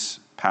end of this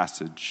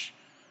passage.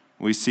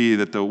 We see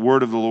that the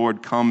word of the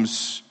Lord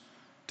comes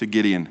to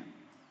Gideon.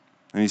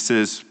 And he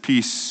says,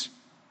 "Peace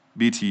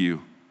be to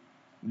you.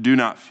 Do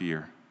not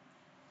fear.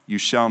 You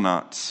shall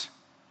not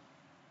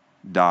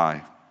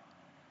die."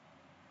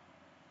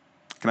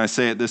 Can I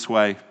say it this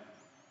way?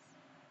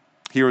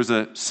 Here is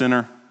a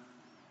sinner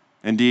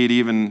Indeed,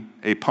 even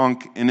a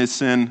punk in his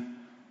sin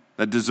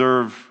that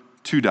deserved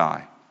to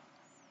die.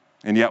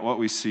 And yet what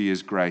we see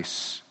is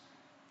grace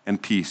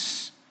and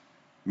peace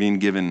being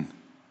given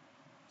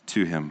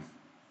to him.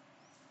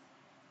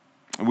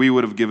 We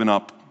would have given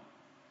up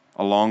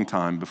a long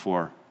time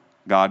before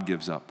God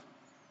gives up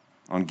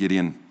on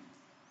Gideon.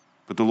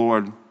 But the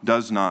Lord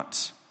does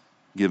not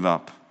give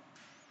up.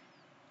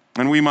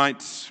 And we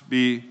might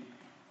be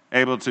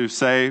able to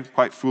say,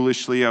 quite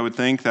foolishly, I would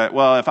think, that,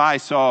 well, if I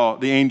saw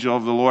the angel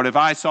of the Lord, if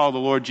I saw the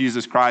Lord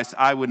Jesus Christ,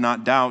 I would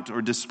not doubt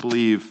or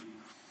disbelieve.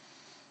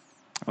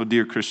 Oh,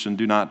 dear Christian,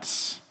 do not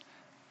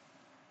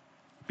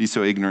be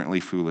so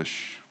ignorantly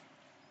foolish.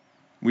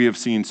 We have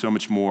seen so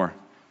much more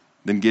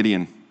than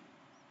Gideon.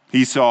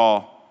 He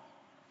saw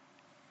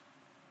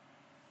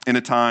in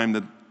a time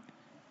that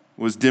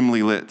was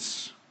dimly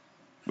lit,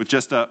 with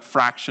just a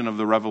fraction of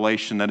the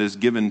revelation that is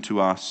given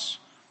to us.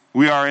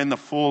 We are in the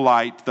full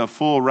light, the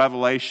full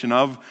revelation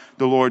of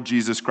the Lord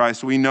Jesus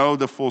Christ. We know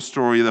the full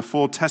story, the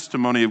full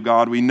testimony of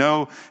God. We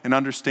know and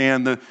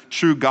understand the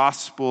true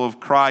gospel of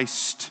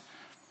Christ.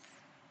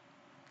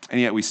 And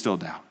yet we still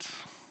doubt.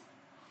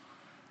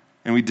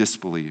 And we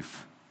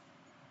disbelieve.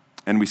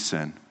 And we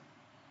sin.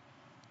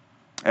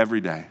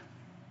 Every day.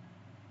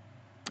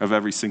 Of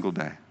every single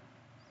day.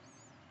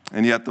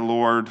 And yet the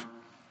Lord,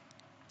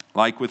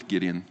 like with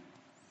Gideon,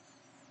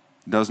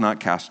 does not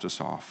cast us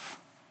off.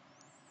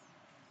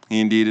 He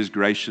indeed is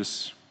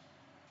gracious,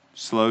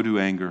 slow to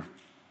anger,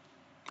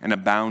 and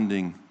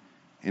abounding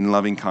in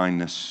loving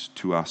kindness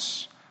to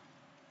us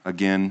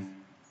again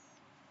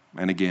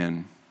and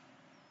again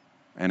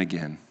and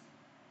again.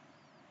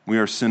 We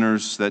are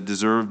sinners that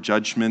deserve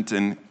judgment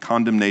and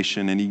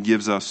condemnation, and he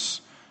gives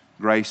us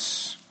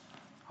grace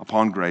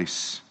upon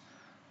grace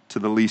to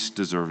the least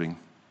deserving.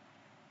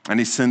 And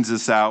he sends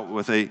us out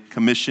with a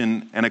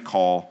commission and a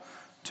call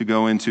to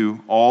go into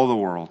all the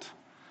world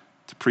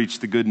to preach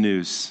the good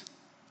news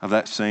of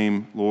that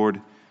same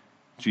Lord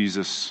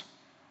Jesus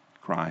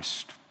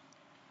Christ.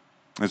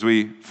 As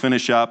we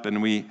finish up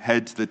and we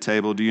head to the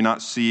table, do you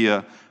not see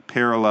a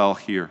parallel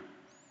here?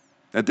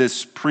 That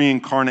this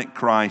pre-incarnate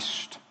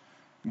Christ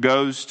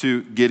goes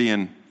to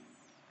Gideon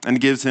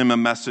and gives him a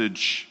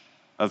message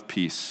of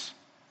peace.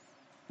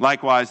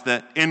 Likewise,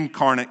 the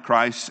incarnate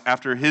Christ,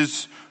 after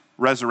his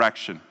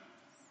resurrection,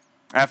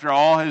 after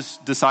all his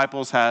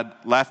disciples had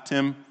left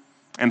him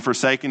and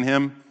forsaken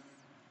him,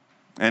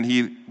 and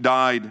he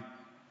died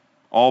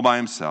all by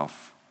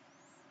himself.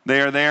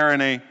 They are there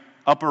in an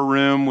upper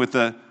room with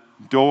the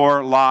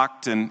door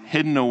locked and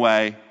hidden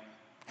away,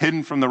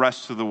 hidden from the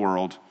rest of the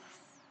world.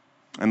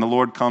 And the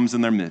Lord comes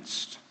in their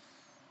midst.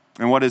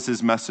 And what is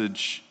his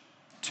message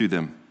to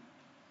them?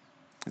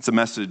 It's a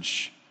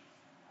message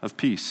of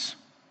peace.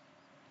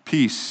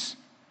 Peace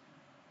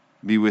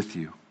be with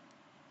you.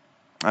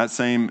 That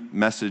same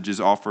message is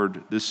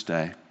offered this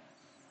day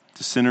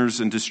to sinners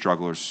and to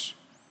strugglers.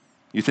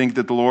 You think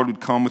that the Lord would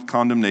come with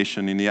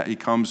condemnation, and yet he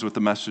comes with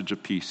a message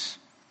of peace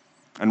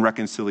and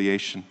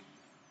reconciliation.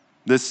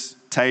 This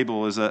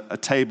table is a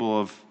table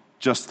of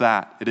just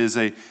that. It is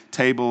a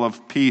table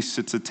of peace.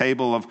 It's a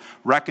table of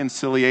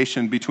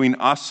reconciliation between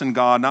us and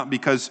God, not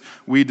because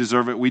we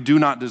deserve it. We do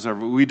not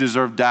deserve it. We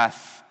deserve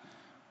death.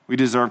 We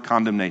deserve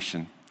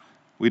condemnation.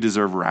 We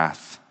deserve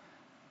wrath.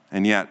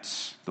 And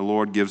yet, the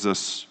Lord gives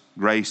us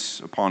grace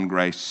upon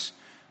grace,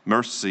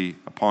 mercy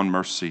upon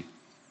mercy.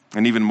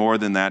 And even more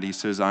than that, he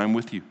says, I am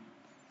with you.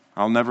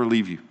 I'll never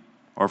leave you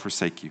or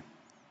forsake you.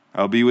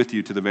 I'll be with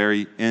you to the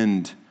very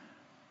end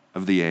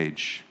of the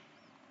age.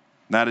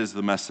 That is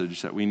the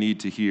message that we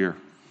need to hear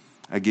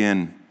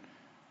again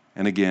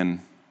and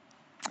again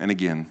and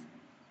again.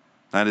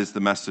 That is the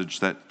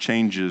message that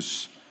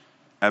changes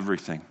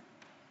everything.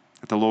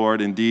 That the Lord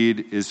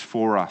indeed is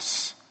for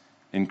us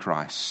in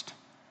Christ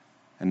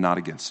and not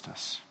against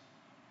us.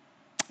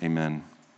 Amen.